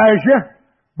baptize you,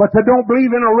 but they don't believe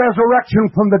in a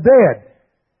resurrection from the dead.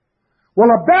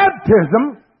 Well, a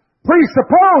baptism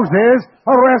presupposes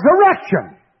a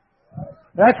resurrection.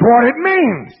 That's what it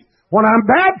means. When I'm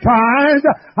baptized,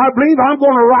 I believe I'm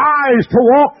going to rise to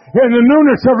walk in the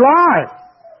newness of life.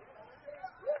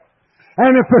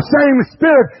 And if the same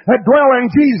Spirit that dwell in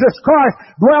Jesus Christ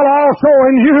dwell also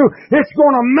in you, it's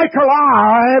going to make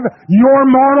alive your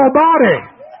mortal body.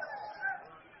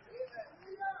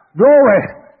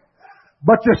 Glory.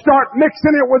 But you start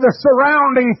mixing it with the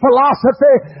surrounding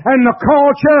philosophy and the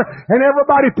culture and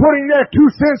everybody putting their 2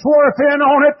 cents worth in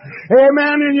on it.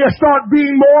 Amen. And you start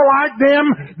being more like them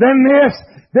than this.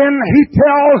 Then he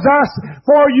tells us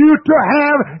for you to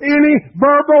have any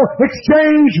verbal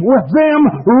exchange with them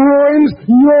ruins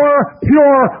your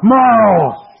pure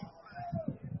morals.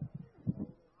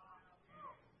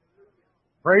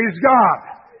 Praise God.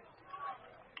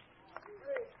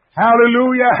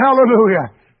 Hallelujah,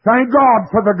 hallelujah. Thank God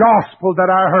for the gospel that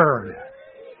I heard.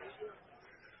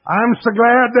 I'm so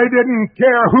glad they didn't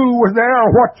care who was there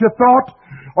or what you thought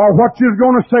or what you was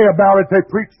going to say about it. They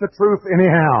preached the truth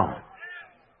anyhow.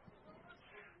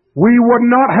 We would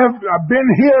not have been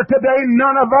here today,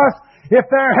 none of us, if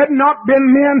there had not been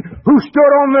men who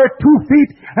stood on their 2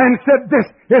 feet and said, this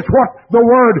is what the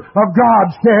Word of God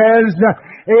says.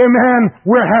 Amen.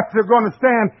 We're going to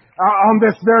stand on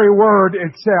this very Word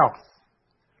itself.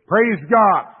 Praise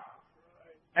God.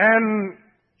 And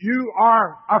you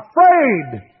are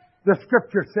afraid, the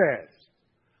Scripture says.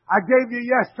 I gave you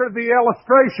yesterday the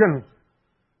illustration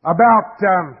about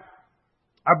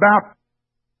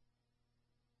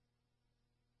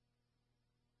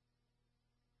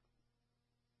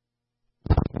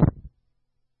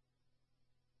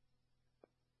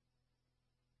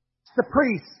the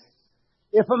priest.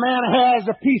 If a man has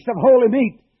a piece of holy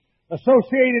meat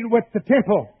associated with the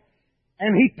temple,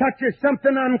 and he touches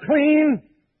something unclean,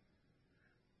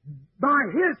 by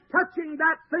his touching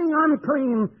that thing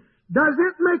unclean, does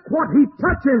it make what he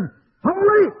touches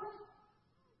holy?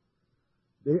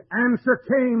 The answer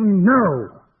came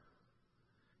no.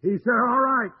 He said, all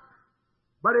right,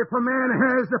 but if a man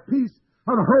has a piece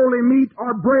of holy meat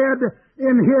or bread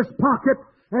in his pocket,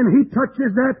 and he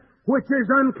touches that which is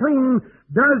unclean,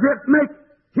 does it make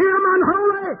him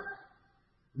unholy?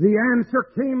 The answer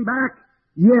came back,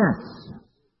 yes.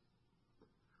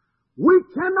 We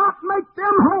cannot make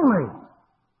them holy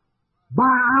by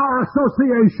our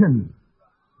association,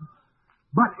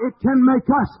 but it can make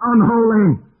us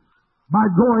unholy by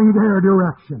going their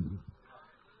direction.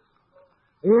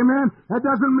 Amen. That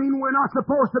doesn't mean we're not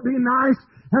supposed to be nice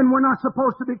and we're not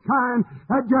supposed to be kind.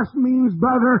 That just means,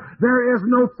 brother, there is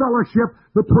no fellowship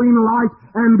between light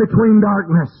and between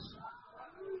darkness.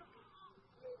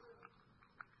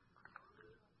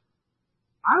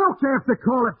 I don't care if they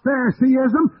call it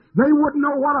Phariseeism. They wouldn't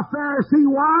know what a Pharisee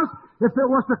was if it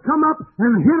was to come up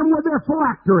and hit them with their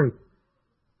phylactery.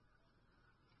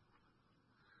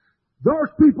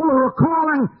 Those people who are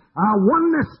calling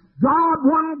oneness God,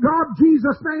 one God,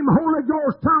 Jesus' name, Holy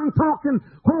Ghost, tongue-talking,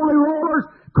 holy rollers,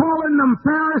 calling them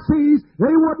Pharisees,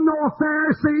 they wouldn't know a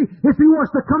Pharisee if he was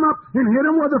to come up and hit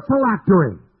them with a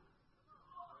phylactery.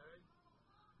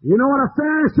 You know what a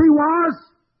Pharisee was?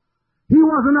 He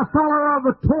wasn't a follower of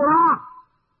the Torah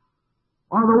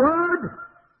or the Word.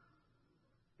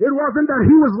 It wasn't that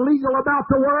he was legal about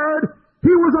the Word.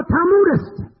 He was a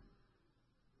Talmudist.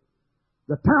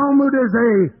 The Talmud is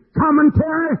a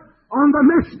commentary on the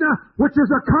Mishnah, which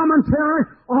is a commentary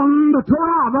on the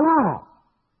Torah, the law.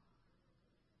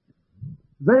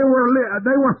 They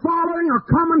were following a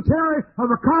commentary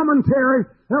of a commentary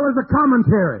that was a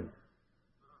commentary.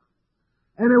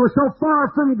 And it was so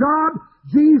far from God,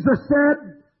 Jesus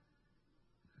said,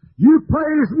 you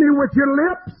praise me with your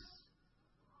lips,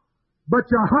 but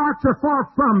your hearts are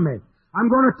far from me. I'm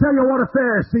going to tell you what a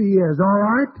Pharisee is, all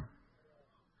right?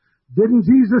 Didn't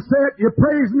Jesus say it? You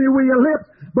praise me with your lips,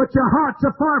 but your hearts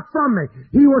are far from me.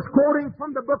 He was quoting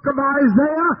from the book of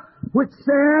Isaiah, which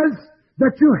says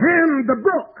that you hand the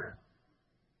book,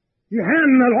 you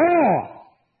hand the law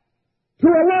to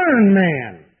a learned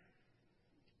man,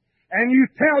 and you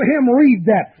tell him, read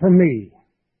that for me.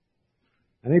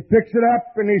 And he picks it up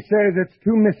and he says, it's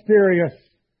too mysterious.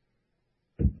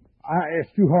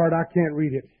 It's too hard, I can't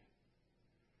read it.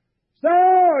 So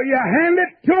you hand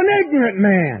it to an ignorant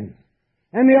man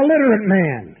and the illiterate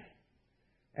man,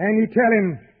 and you tell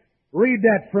him, read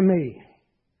that for me.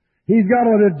 He's got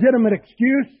a legitimate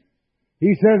excuse.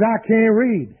 He says, I can't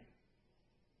read.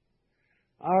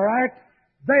 All right?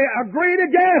 They agree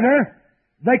together.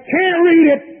 They can't read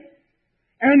it,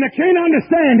 and they can't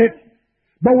understand it,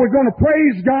 but we're going to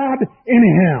praise God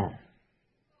anyhow.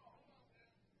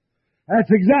 That's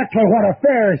exactly what a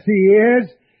Pharisee is.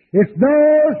 It's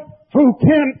those who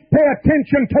can't pay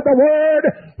attention to the Word,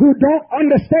 who don't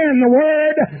understand the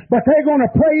Word, but they're going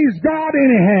to praise God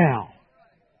anyhow.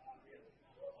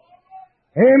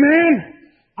 Amen.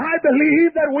 I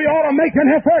believe that we ought to make an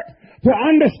effort to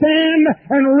understand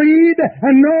and read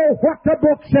and know what the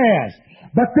book says.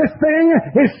 But this thing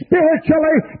is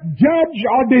spiritually judged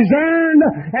or discerned,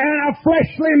 and a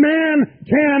fleshly man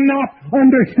cannot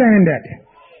understand it.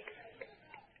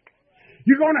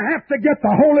 You're going to have to get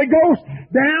the Holy Ghost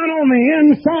down on the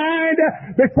inside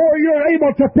before you're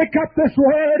able to pick up this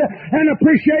Word and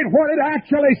appreciate what it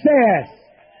actually says.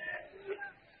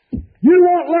 You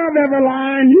won't love every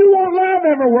line, you won't love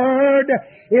every word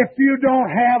if you don't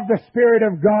have the Spirit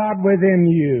of God within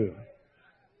you.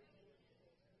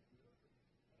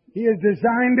 He has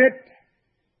designed it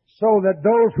so that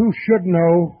those who should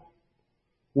know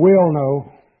will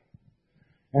know,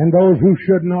 and those who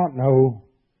should not know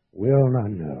will not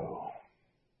know.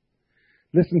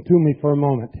 Listen to me for a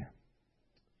moment.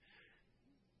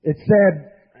 It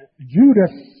said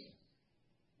Judas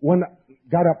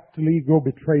got up to leave, go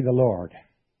betray the Lord.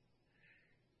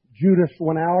 Judas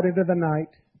went out into the night.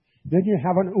 Then you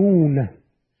have an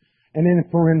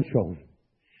inferential.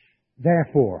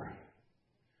 Therefore,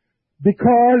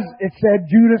 because it said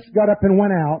Judas got up and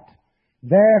went out,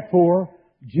 therefore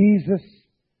Jesus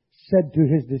said to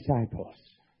his disciples,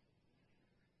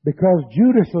 because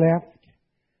Judas left,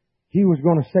 he was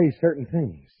going to say certain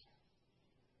things.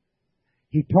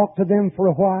 He talked to them for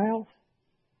a while,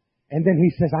 and then he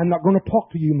says, I'm not going to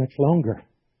talk to you much longer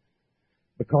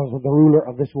because the ruler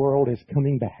of this world is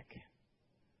coming back.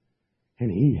 And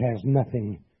he has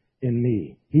nothing in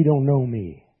me. He don't know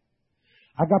me.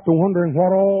 I got to wondering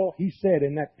what all he said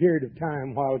in that period of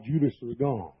time while Judas was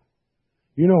gone.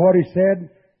 You know what he said?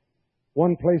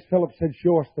 One place Philip said,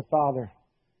 show us the Father.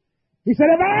 He said,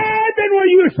 have I been with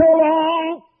you so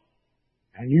long,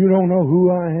 and you don't know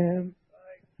who I am?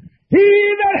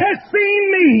 He that has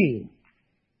seen me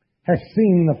has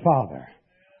seen the Father.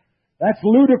 That's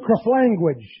ludicrous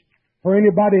language for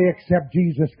anybody except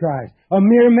Jesus Christ. A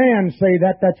mere man say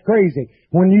that, that's crazy.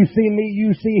 When you see me,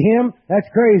 you see him, that's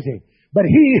crazy. But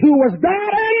he who was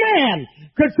God and man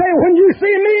could say, when you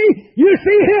see me, you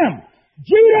see him.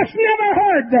 Judas never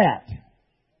heard that.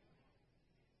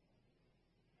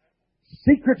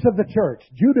 Secrets of the church.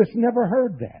 Judas never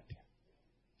heard that.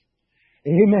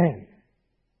 Amen.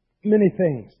 Many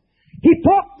things. He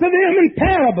talked to them in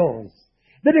parables.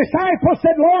 The disciples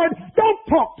said, Lord, don't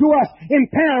talk to us in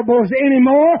parables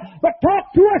anymore, but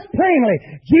talk to us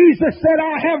plainly. Jesus said,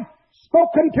 I have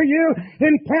spoken to you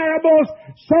in parables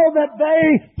so that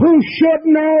they who should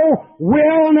know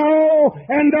will know,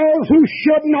 and those who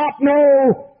should not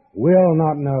know will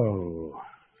not know.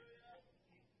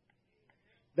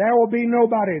 There will be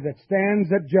nobody that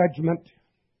stands at judgment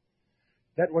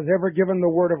that was ever given the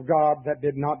Word of God that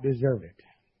did not deserve it.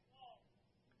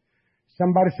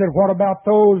 Somebody said, what about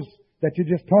those that you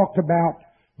just talked about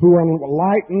who are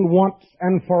enlightened once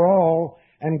and for all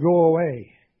and go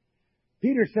away?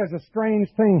 Peter says a strange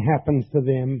thing happens to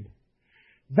them.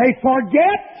 They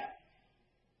forget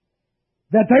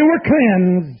that they were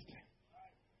cleansed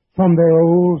from their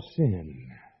old sin.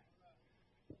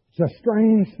 It's a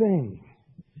strange thing.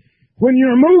 When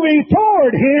you're moving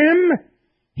toward Him,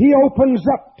 He opens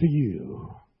up to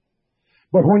you.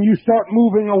 But when you start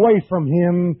moving away from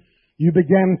Him, you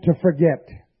begin to forget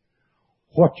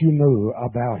what you know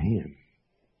about Him.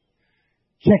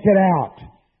 Check it out.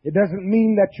 It doesn't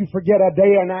mean that you forget a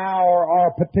day, an hour, or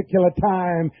a particular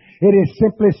time. It is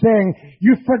simply saying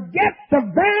you forget the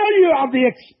value of the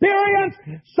experience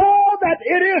so that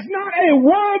it is not a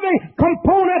worthy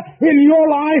component in your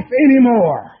life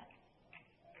anymore.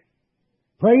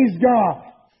 Praise God.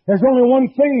 There's only one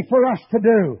thing for us to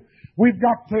do. We've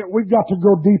got to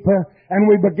go deeper, and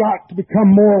we've got to become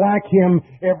more like Him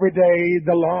every day.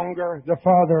 The longer, the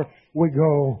farther we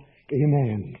go.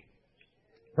 Amen.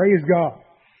 Praise God.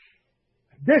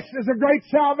 This is a great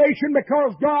salvation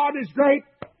because God is great,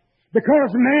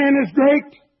 because man is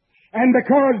great, and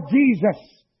because Jesus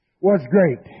was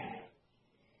great.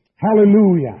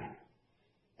 Hallelujah.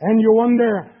 And you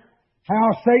wonder how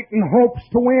Satan hopes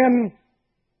to win.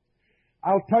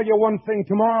 I'll tell you one thing.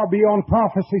 Tomorrow I'll be on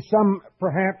prophecy, some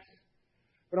perhaps.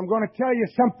 But I'm going to tell you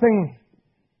something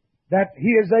that he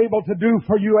is able to do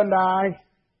for you and I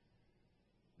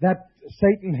that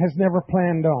Satan has never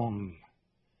planned on.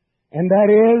 And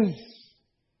that is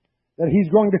that He's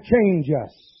going to change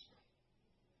us.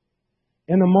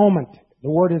 In a moment,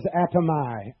 the word is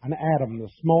atomi, an atom, the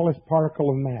smallest particle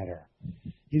of matter.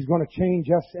 He's going to change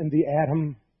us in the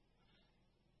atom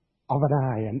of an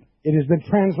eye. And it has been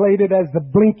translated as the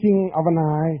blinking of an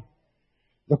eye,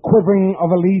 the quivering of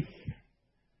a leaf,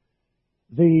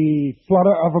 the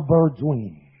flutter of a bird's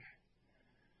wing.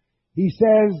 He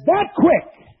says, that quick,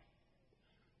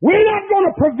 we're not going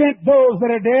to prevent those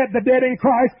that are dead. The dead in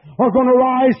Christ are going to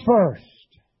rise first.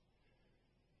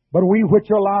 But we which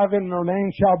are alive and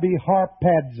remain shall be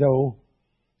harpazo,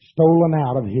 stolen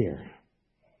out of here.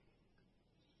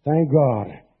 Thank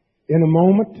God. In a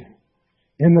moment,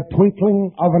 in the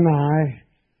twinkling of an eye,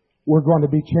 we're going to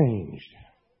be changed.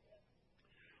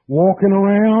 Walking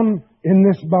around in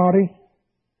this body.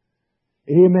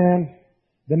 Amen.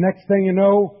 The next thing you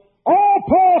know,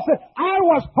 Paul said, I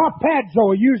was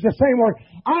harpazo. He used the same word.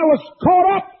 I was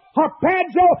caught up,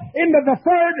 harpazo, into the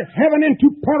third heaven,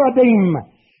 into paradigm.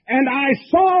 And I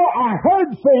heard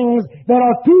things that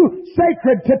are too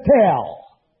sacred to tell.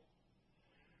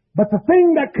 But the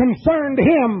thing that concerned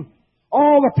him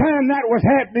all the time that was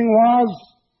happening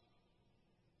was,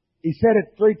 he said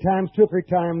it 2 or 3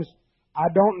 times, I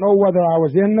don't know whether I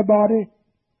was in the body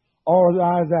or whether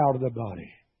I was out of the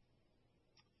body.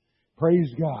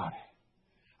 Praise God.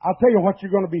 I'll tell you what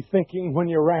you're going to be thinking when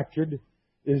you're raptured.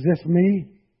 Is this me?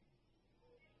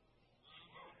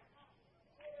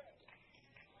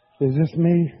 Is this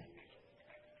me?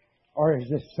 Or is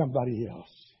this somebody else?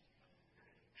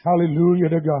 Hallelujah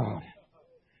to God.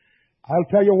 I'll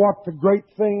tell you what, the great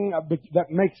thing that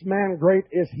makes man great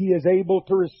is he is able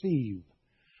to receive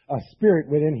a spirit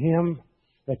within him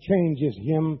that changes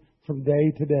him from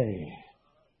day to day.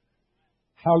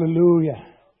 Hallelujah.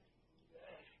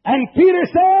 And Peter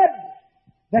said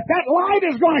that light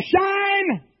is going to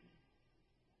shine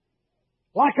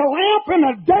like a lamp in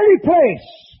a dirty place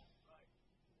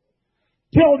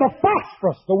till the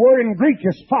phosphorus, the word in Greek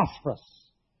is phosphorus.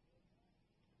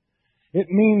 It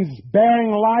means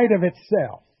bearing light of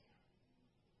itself.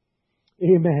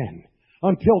 Amen.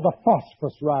 Until the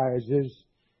phosphorus rises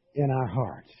in our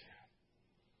hearts.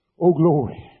 Oh,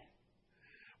 glory.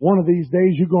 One of these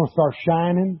days you're going to start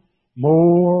shining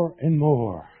more and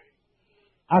more.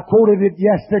 I quoted it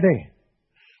yesterday.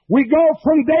 We go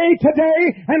from day to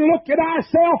day and look at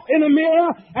ourselves in a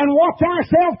mirror and watch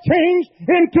ourselves change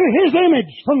into His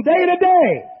image from day to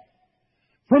day.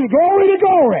 From glory to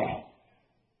glory.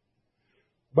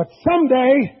 But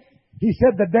someday, He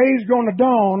said the day's going to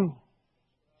dawn.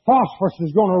 Phosphorus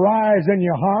is going to rise in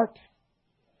your heart.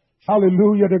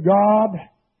 Hallelujah to God.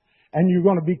 And you're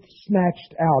going to be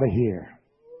snatched out of here.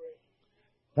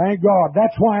 Thank God.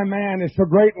 That's why man is so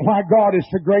great and why God is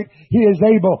so great. He is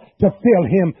able to fill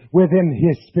him within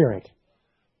His Spirit.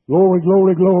 Glory,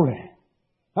 glory, glory.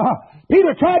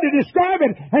 Peter tried to describe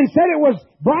it and said it was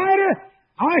brighter.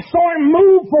 I saw him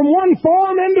move from one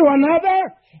form into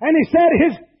another. And he said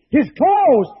his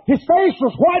clothes, his face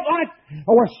was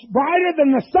was brighter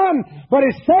than the sun, but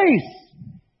his face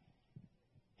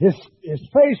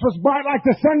was bright like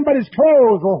the sun, but his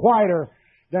clothes were whiter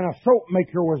than a soap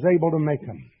maker was able to make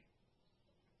them.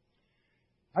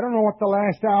 I don't know what the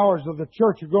last hours of the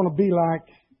church are going to be like,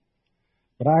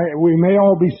 but we may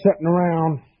all be sitting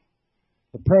around.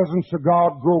 The presence of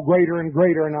God grow greater and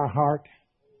greater in our heart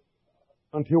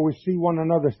until we see one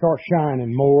another start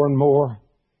shining more and more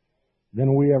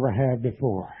than we ever have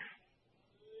before.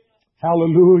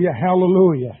 Hallelujah,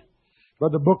 hallelujah.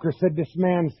 Brother Booker said this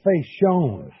man's face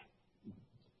shone.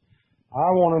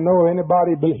 I want to know,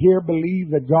 anybody here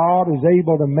believe that God is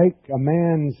able to make a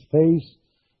man's face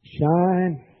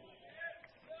shine?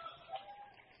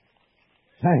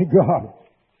 Thank God.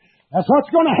 That's what's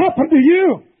going to happen to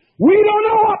you. We don't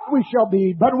know what we shall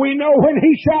be, but we know when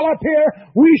He shall appear,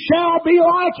 we shall be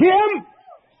like Him.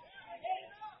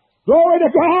 Glory to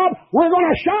God. We're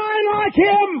going to shine like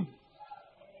Him.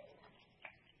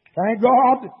 Thank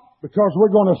God, because we're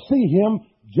going to see Him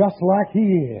just like He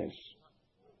is.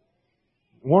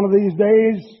 One of these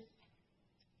days,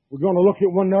 we're going to look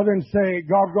at one another and say,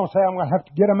 God's going to say, I'm going to have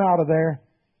to get them out of there.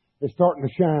 They're starting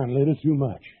to shine a little too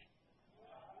much.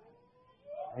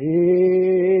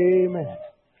 Amen.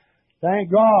 Thank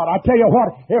God. I tell you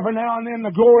what, every now and then the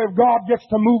glory of God gets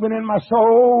to moving in my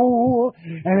soul,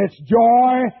 and it's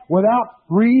joy without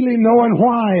really knowing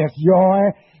why it's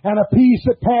joy. and a peace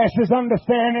that passes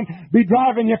understanding be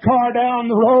driving your car down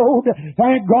the road.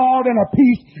 Thank God, and a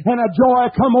peace and a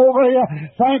joy come over you.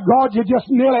 Thank God you just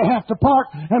nearly have to park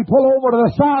and pull over to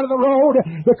the side of the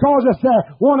road, because it's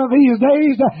one of these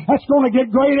days that's going to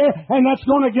get greater, and that's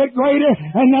going to get greater,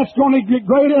 and that's going to get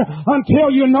greater,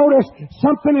 until you notice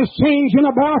something is changing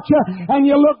about you, and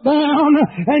you look down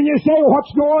and you say,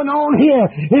 what's going on here?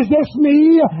 Is this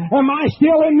me? Am I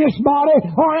still in this body,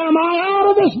 or am I out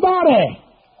of this body?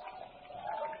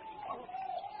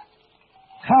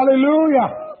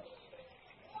 Hallelujah.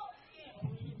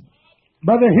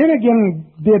 Brother Hennigan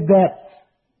did that.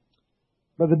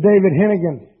 Brother David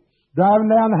Hennigan, driving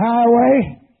down the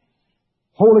highway,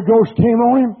 Holy Ghost came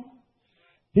on him.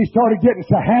 He started getting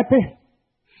so happy.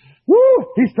 Woo!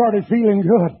 He started feeling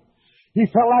good. He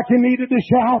felt like he needed to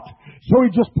shout, so he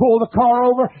just pulled the car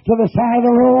over to the side of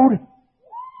the road.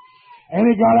 And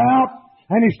he got out,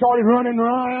 and he started running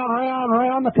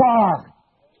around the car.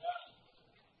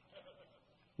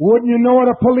 Wouldn't you know it,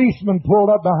 a policeman pulled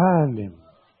up behind him.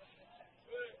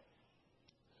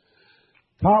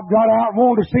 Cop got out and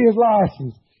wanted to see his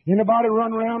license. Anybody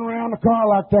run around the car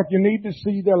like that, you need to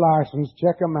see their license.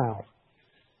 Check them out.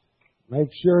 Make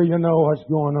sure you know what's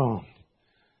going on.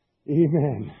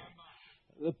 Amen.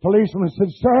 The policeman said,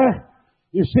 sir,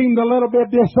 you seemed a little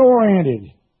bit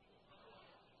disoriented.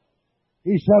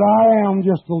 He said, I am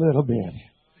just a little bit.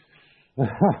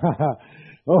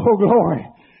 Oh, glory.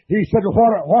 He said,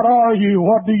 what are you?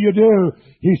 What do you do?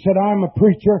 He said, I'm a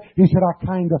preacher. He said, I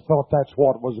kind of thought that's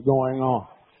what was going on.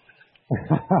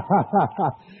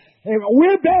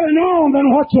 We're better known than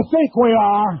what you think we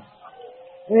are.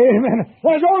 Amen.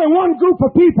 There's only one group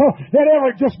of people that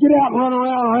ever just get out and run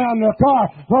around their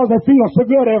car because they feel so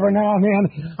good every now and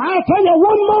then. I'll tell you,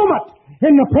 one moment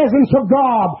in the presence of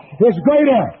God is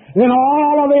greater than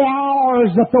all of the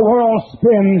hours that the world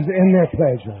spends in their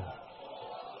pleasure.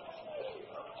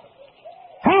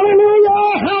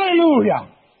 Hallelujah, hallelujah.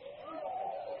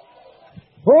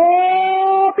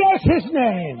 Oh, bless His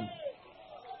name.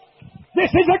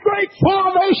 This is a great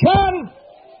salvation.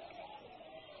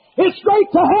 It's great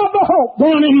to have the hope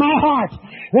down in my heart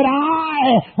that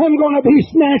I am going to be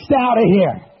snatched out of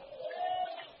here.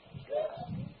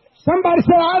 Somebody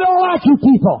said, I don't like you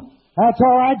people. That's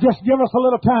all right. Just give us a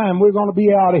little time. We're going to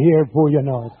be out of here before you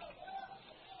know it.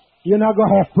 You're not going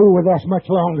to have to fool with us much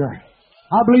longer.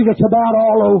 I believe it's about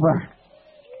all over.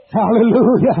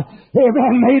 Hallelujah.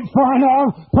 Amen. Made fun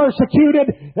of,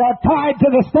 persecuted, tied to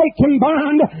the stake and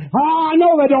burned. I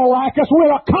know they don't like us.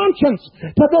 We're a conscience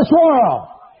to this world.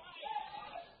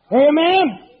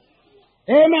 Amen.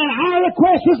 Amen. Our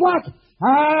request is like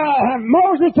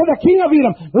Moses to the king of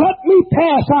Edom. Let me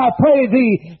pass, I pray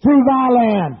thee, through thy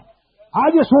land.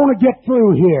 I just want to get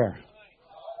through here.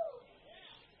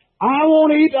 I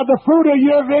won't eat of the fruit of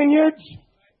your vineyards.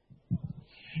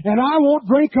 And I won't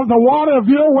drink of the water of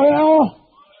your well,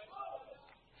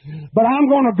 but I'm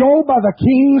going to go by the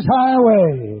King's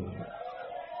highway.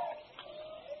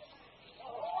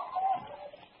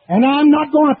 And I'm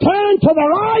not going to turn to the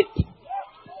right.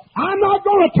 I'm not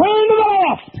going to turn to the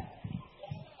left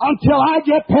until I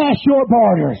get past your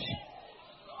borders.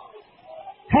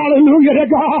 Hallelujah to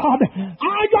God.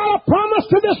 I got a promise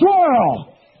to this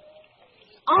world.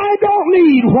 I don't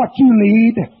need what you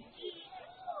need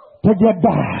to get by.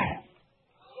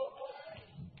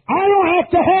 I don't have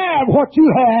to have what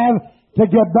you have to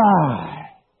get by.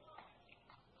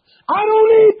 I don't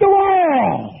need the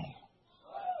world.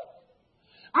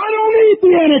 I don't need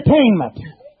the entertainment.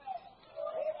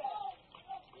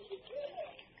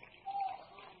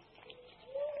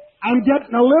 I'm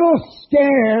getting a little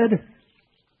scared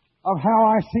of how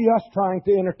I see us trying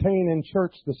to entertain in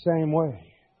church the same way.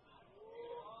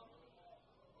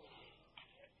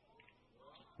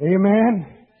 Amen.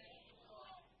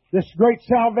 This great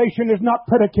salvation is not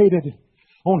predicated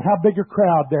on how big a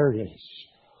crowd there is,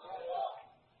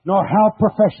 nor how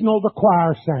professional the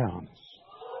choir sounds.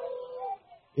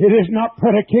 It is not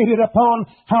predicated upon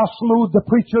how smooth the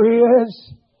preacher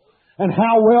is, and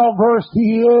how well versed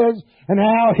he is, and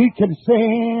how he can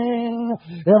sing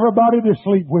everybody to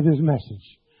sleep with his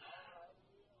message.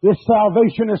 This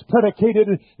salvation is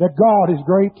predicated that God is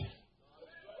great,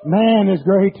 man is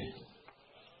great,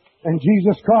 and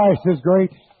Jesus Christ is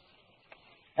great,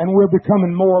 and we're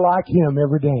becoming more like Him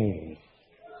every day.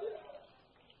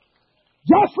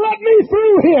 Just let me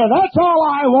through here. That's all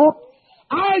I want.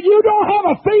 You don't have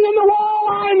a thing in the wall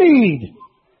I need.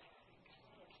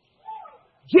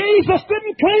 Jesus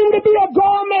didn't claim to be a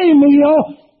gourmet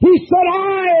meal. He said,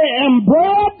 I am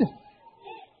bread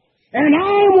and I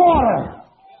am water.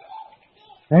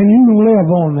 And you live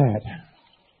on that.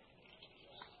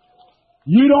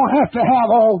 You don't have to have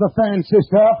all the fancy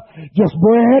stuff. Just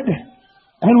bread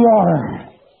and water.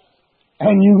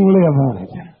 And you can live on it.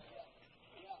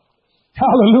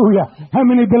 Hallelujah. How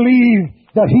many believe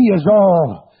that He is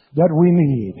all that we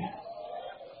need?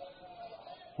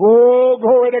 Oh,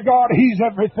 glory to God. He's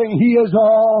everything. He is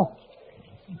all.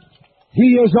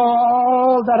 He is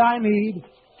all that I need.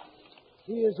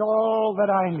 He is all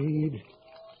that I need.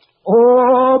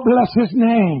 Oh, bless His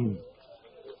name.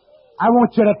 I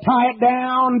want you to tie it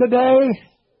down today.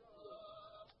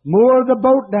 Moor the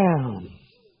boat down.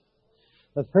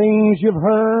 The things you've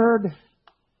heard,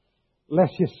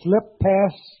 lest you slip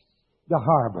past the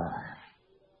harbor.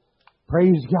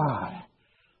 Praise God.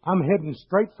 I'm heading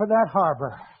straight for that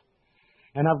harbor.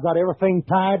 And I've got everything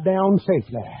tied down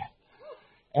safely.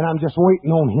 And I'm just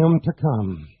waiting on Him to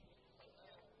come.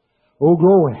 Oh,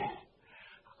 glory.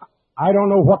 I don't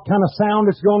know what kind of sound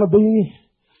it's going to be.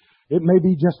 It may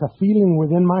be just a feeling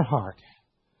within my heart.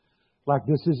 Like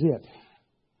this is it.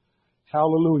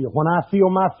 Hallelujah. When I feel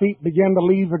my feet begin to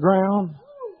leave the ground,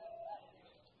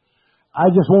 I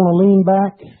just want to lean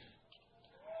back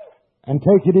and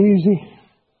take it easy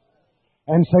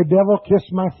and say, devil, kiss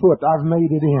my foot. I've made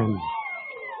it in.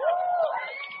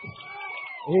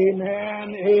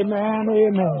 Amen, amen,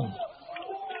 amen.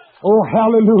 Oh,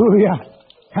 hallelujah,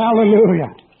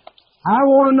 hallelujah. I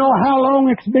want to know how long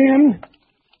it's been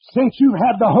since you've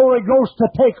had the Holy Ghost to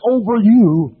take over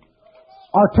you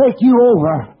or take you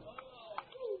over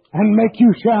and make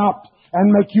you shout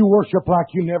and make you worship like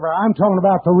you never. I'm talking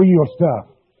about the real stuff.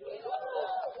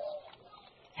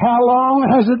 How long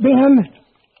has it been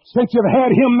since you've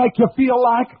had Him make you feel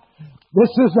like this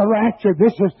is the rapture?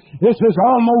 This is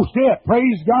almost it.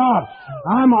 Praise God.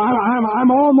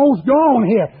 I'm almost gone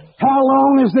here. How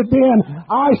long has it been?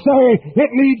 I say it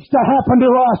needs to happen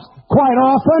to us quite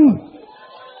often.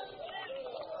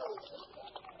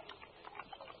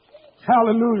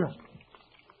 Hallelujah.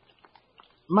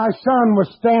 My son was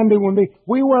standing with me.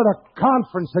 We were at a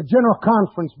conference, a general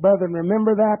conference, brethren.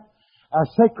 Remember that? A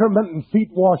sacrament and feet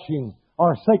washing,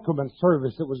 or a sacrament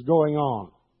service that was going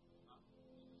on.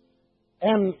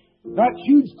 And that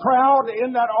huge crowd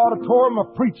in that auditorium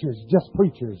of preachers, just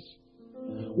preachers,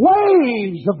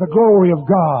 waves of the glory of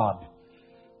God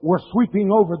were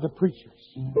sweeping over the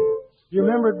preachers. You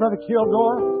remember it, Brother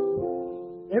Kilgore?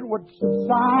 It would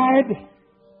subside,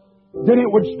 then it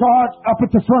would start up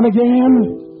at the front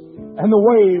again, and the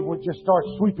wave would just start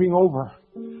sweeping over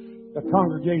the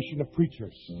congregation of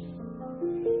preachers.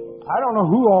 I don't know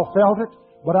who all felt it,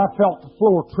 but I felt the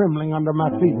floor trembling under my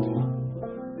feet.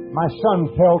 My son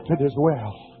felt it as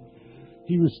well.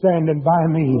 He was standing by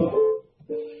me,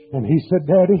 and he said,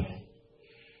 Daddy,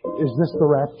 is this the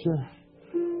rapture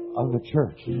of the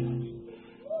church?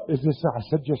 Is this? I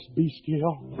said, just be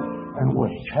still and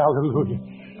wait. Hallelujah.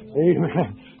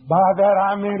 Amen. By that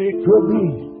I meant it could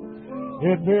be.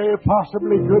 It very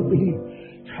possibly could be.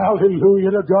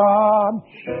 Hallelujah to God.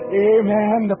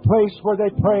 Amen. The place where they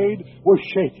prayed was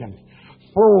shaken.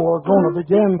 Floor going to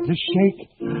begin to shake.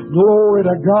 Glory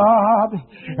to God.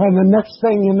 And the next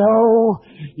thing you know,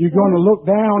 you're going to look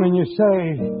down and you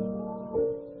say,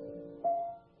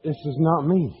 this is not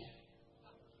me.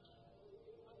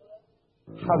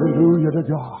 Hallelujah to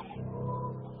God.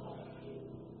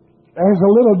 There's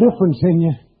a little difference in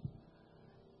you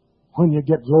when you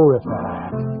get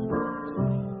glorified.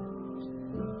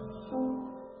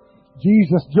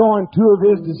 Jesus joined two of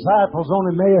His disciples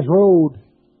on Emmaus Road.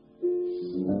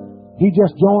 He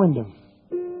just joined them.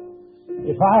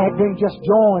 If I had been just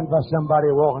joined by somebody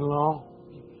walking along,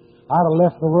 I'd have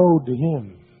left the road to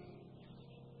Him.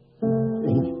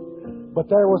 But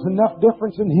there was enough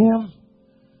difference in Him,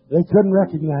 they couldn't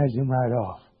recognize Him right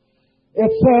off.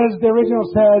 It says, the original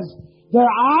says, their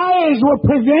eyes were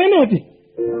prevented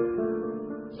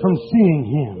from seeing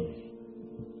Him.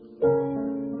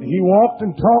 He walked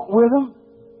and talked with them.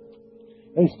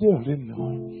 They still didn't know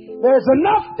Him. There's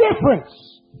enough difference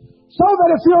so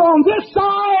that if you're on this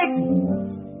side,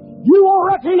 you will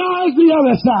recognize the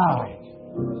other side.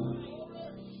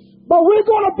 But we're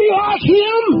going to be like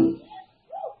Him.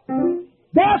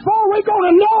 Therefore, we're going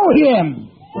to know Him.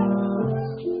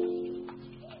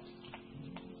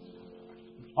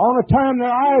 On the time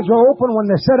their eyes were open when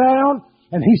they sat down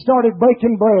and He started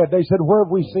breaking bread, they said, where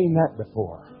have we seen that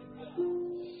before?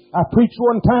 I preached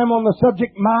one time on the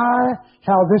subject,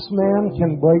 how this man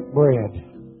can break bread.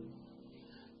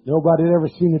 Nobody had ever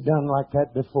seen it done like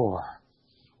that before.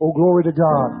 Oh, glory to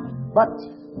God. But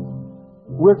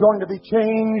we're going to be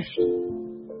changed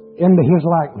into His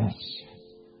likeness.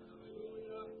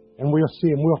 And we'll see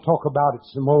Him. We'll talk about it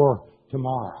some more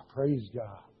tomorrow. Praise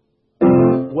God.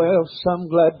 well, some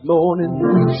glad morning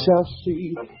we shall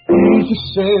see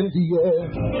Jesus in the air.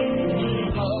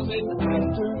 Coming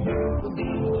after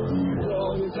you,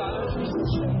 all his eyes will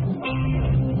shine.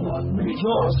 What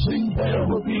rejoicing there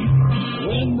will be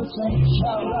when the saints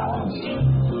shall rise.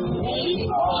 Waiting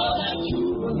for that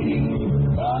jubilee,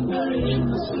 thunder in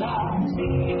the sky.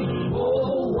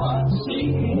 Oh, what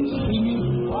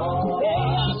singing, oh, they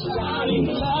are shouting,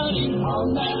 shouting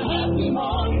on that happy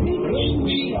morning when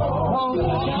we all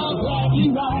shall gladly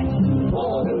rise.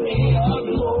 For the day of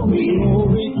glory,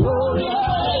 glory, glory,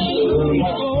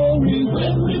 hallelujah, glory,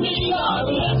 when we meet our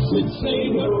blessed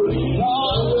Savior,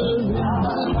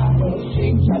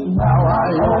 and now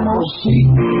I almost see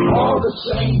all the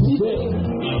saints dead,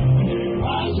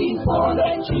 rising for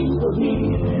that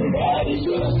jubilee that is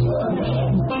just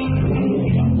ahead.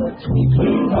 In the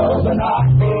twinkling of an eye,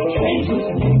 Jesus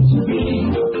came to be.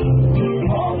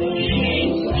 All the